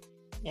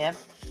 Yep.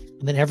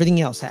 And then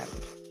everything else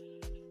happened.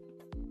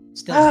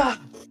 Still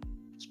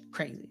it's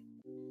crazy.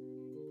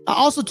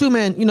 Also, too,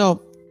 man,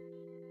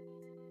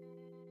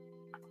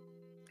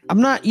 I'm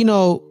not,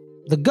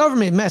 the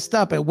government messed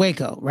up at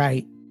Waco,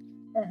 right?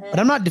 But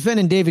I'm not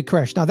defending David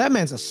Koresh. Now, that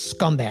man's a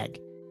scumbag.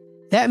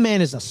 That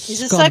man is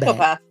He's a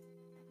psychopath.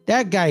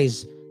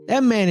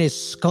 That man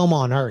is scum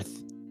on earth.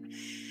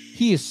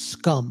 He is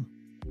scum.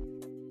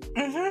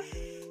 But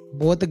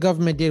what the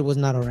government did was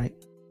not all right.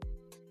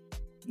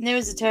 It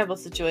was a terrible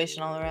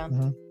situation all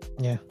around.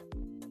 Yeah.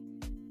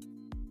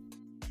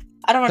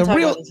 I don't want to talk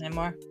about this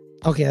anymore.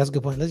 Okay, that's a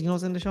good point. Let's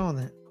end the show on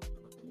that.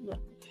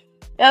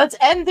 Yeah, let's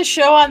end the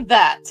show on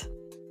that.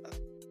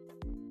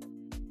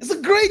 It's a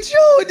great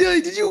show,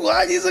 Adelia. Did you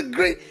watch? It's a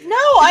great. No,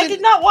 I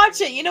did not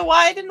watch it. You know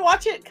why I didn't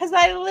watch it? Because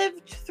I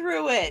lived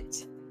through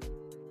it.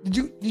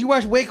 Did you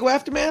watch Waco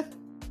Aftermath?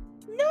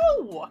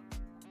 No.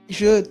 You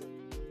should.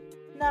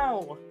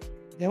 No.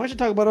 Yeah, why don't you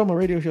talk about it on my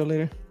radio show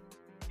later?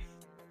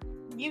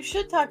 You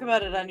should talk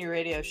about it on your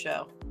radio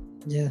show.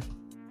 Yeah.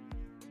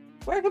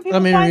 Where can people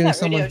find that radio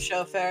someone.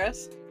 show,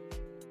 Ferris?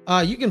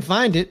 You can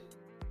find it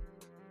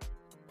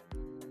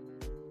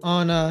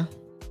on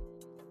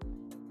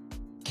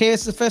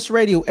KSFS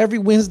Radio every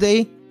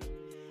Wednesday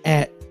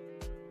at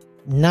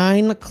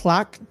 9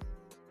 o'clock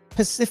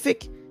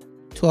Pacific,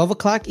 12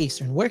 o'clock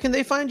Eastern. Where can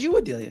they find you,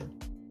 Adelia?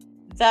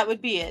 That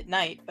would be at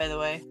night, by the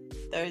way.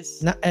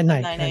 There's Not at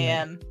night. 9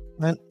 a.m.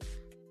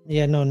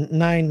 Yeah, no,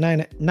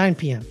 9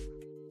 p.m.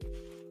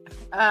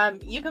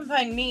 You can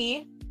find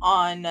me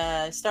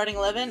on Starting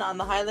 11 on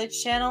the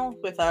Highlights channel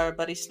with our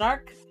buddy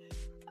Snark.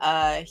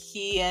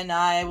 He and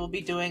I will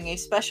be doing a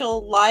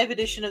special live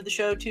edition of the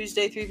show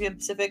Tuesday, 3 p.m.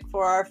 Pacific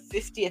for our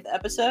 50th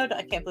episode.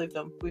 I can't believe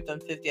we've done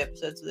 50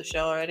 episodes of the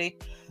show already.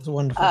 It's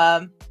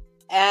wonderful.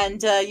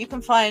 And you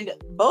can find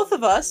both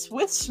of us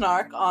with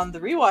Snark on the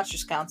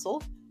Rewatchers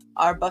Council,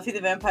 our Buffy the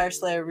Vampire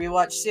Slayer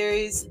rewatch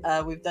series.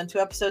 We've done 2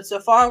 episodes so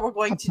far. We're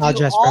going to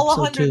do all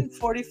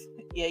 140.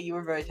 Yeah, you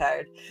were very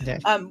tired. Yeah.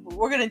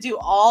 We're going to do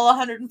all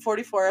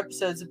 144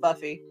 episodes of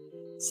Buffy.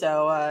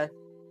 So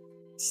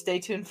stay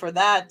tuned for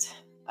that.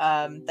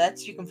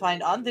 That you can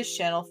find on this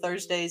channel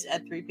Thursdays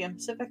at 3 p.m.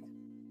 Pacific.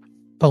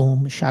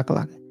 Boom,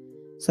 shakalaka.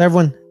 So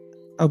everyone,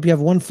 I hope you have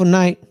a wonderful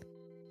night.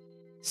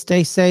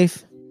 Stay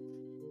safe.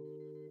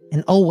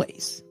 And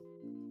always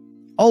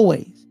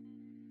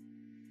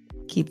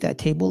keep that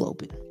table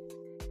open.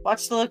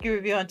 Watch the Loki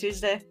review on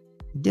Tuesday.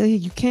 Delia,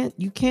 you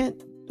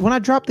can't. When I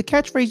drop the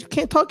catchphrase, you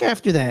can't talk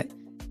after that.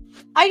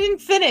 I didn't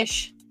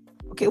finish.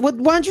 Okay, why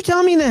don't you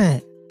tell me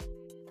that?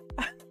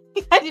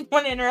 I didn't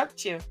want to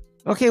interrupt you.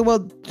 Okay,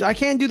 well, I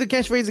can't do the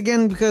catchphrase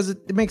again because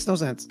it makes no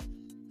sense.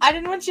 I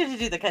didn't want you to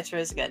do the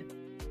catchphrase again.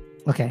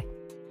 Okay.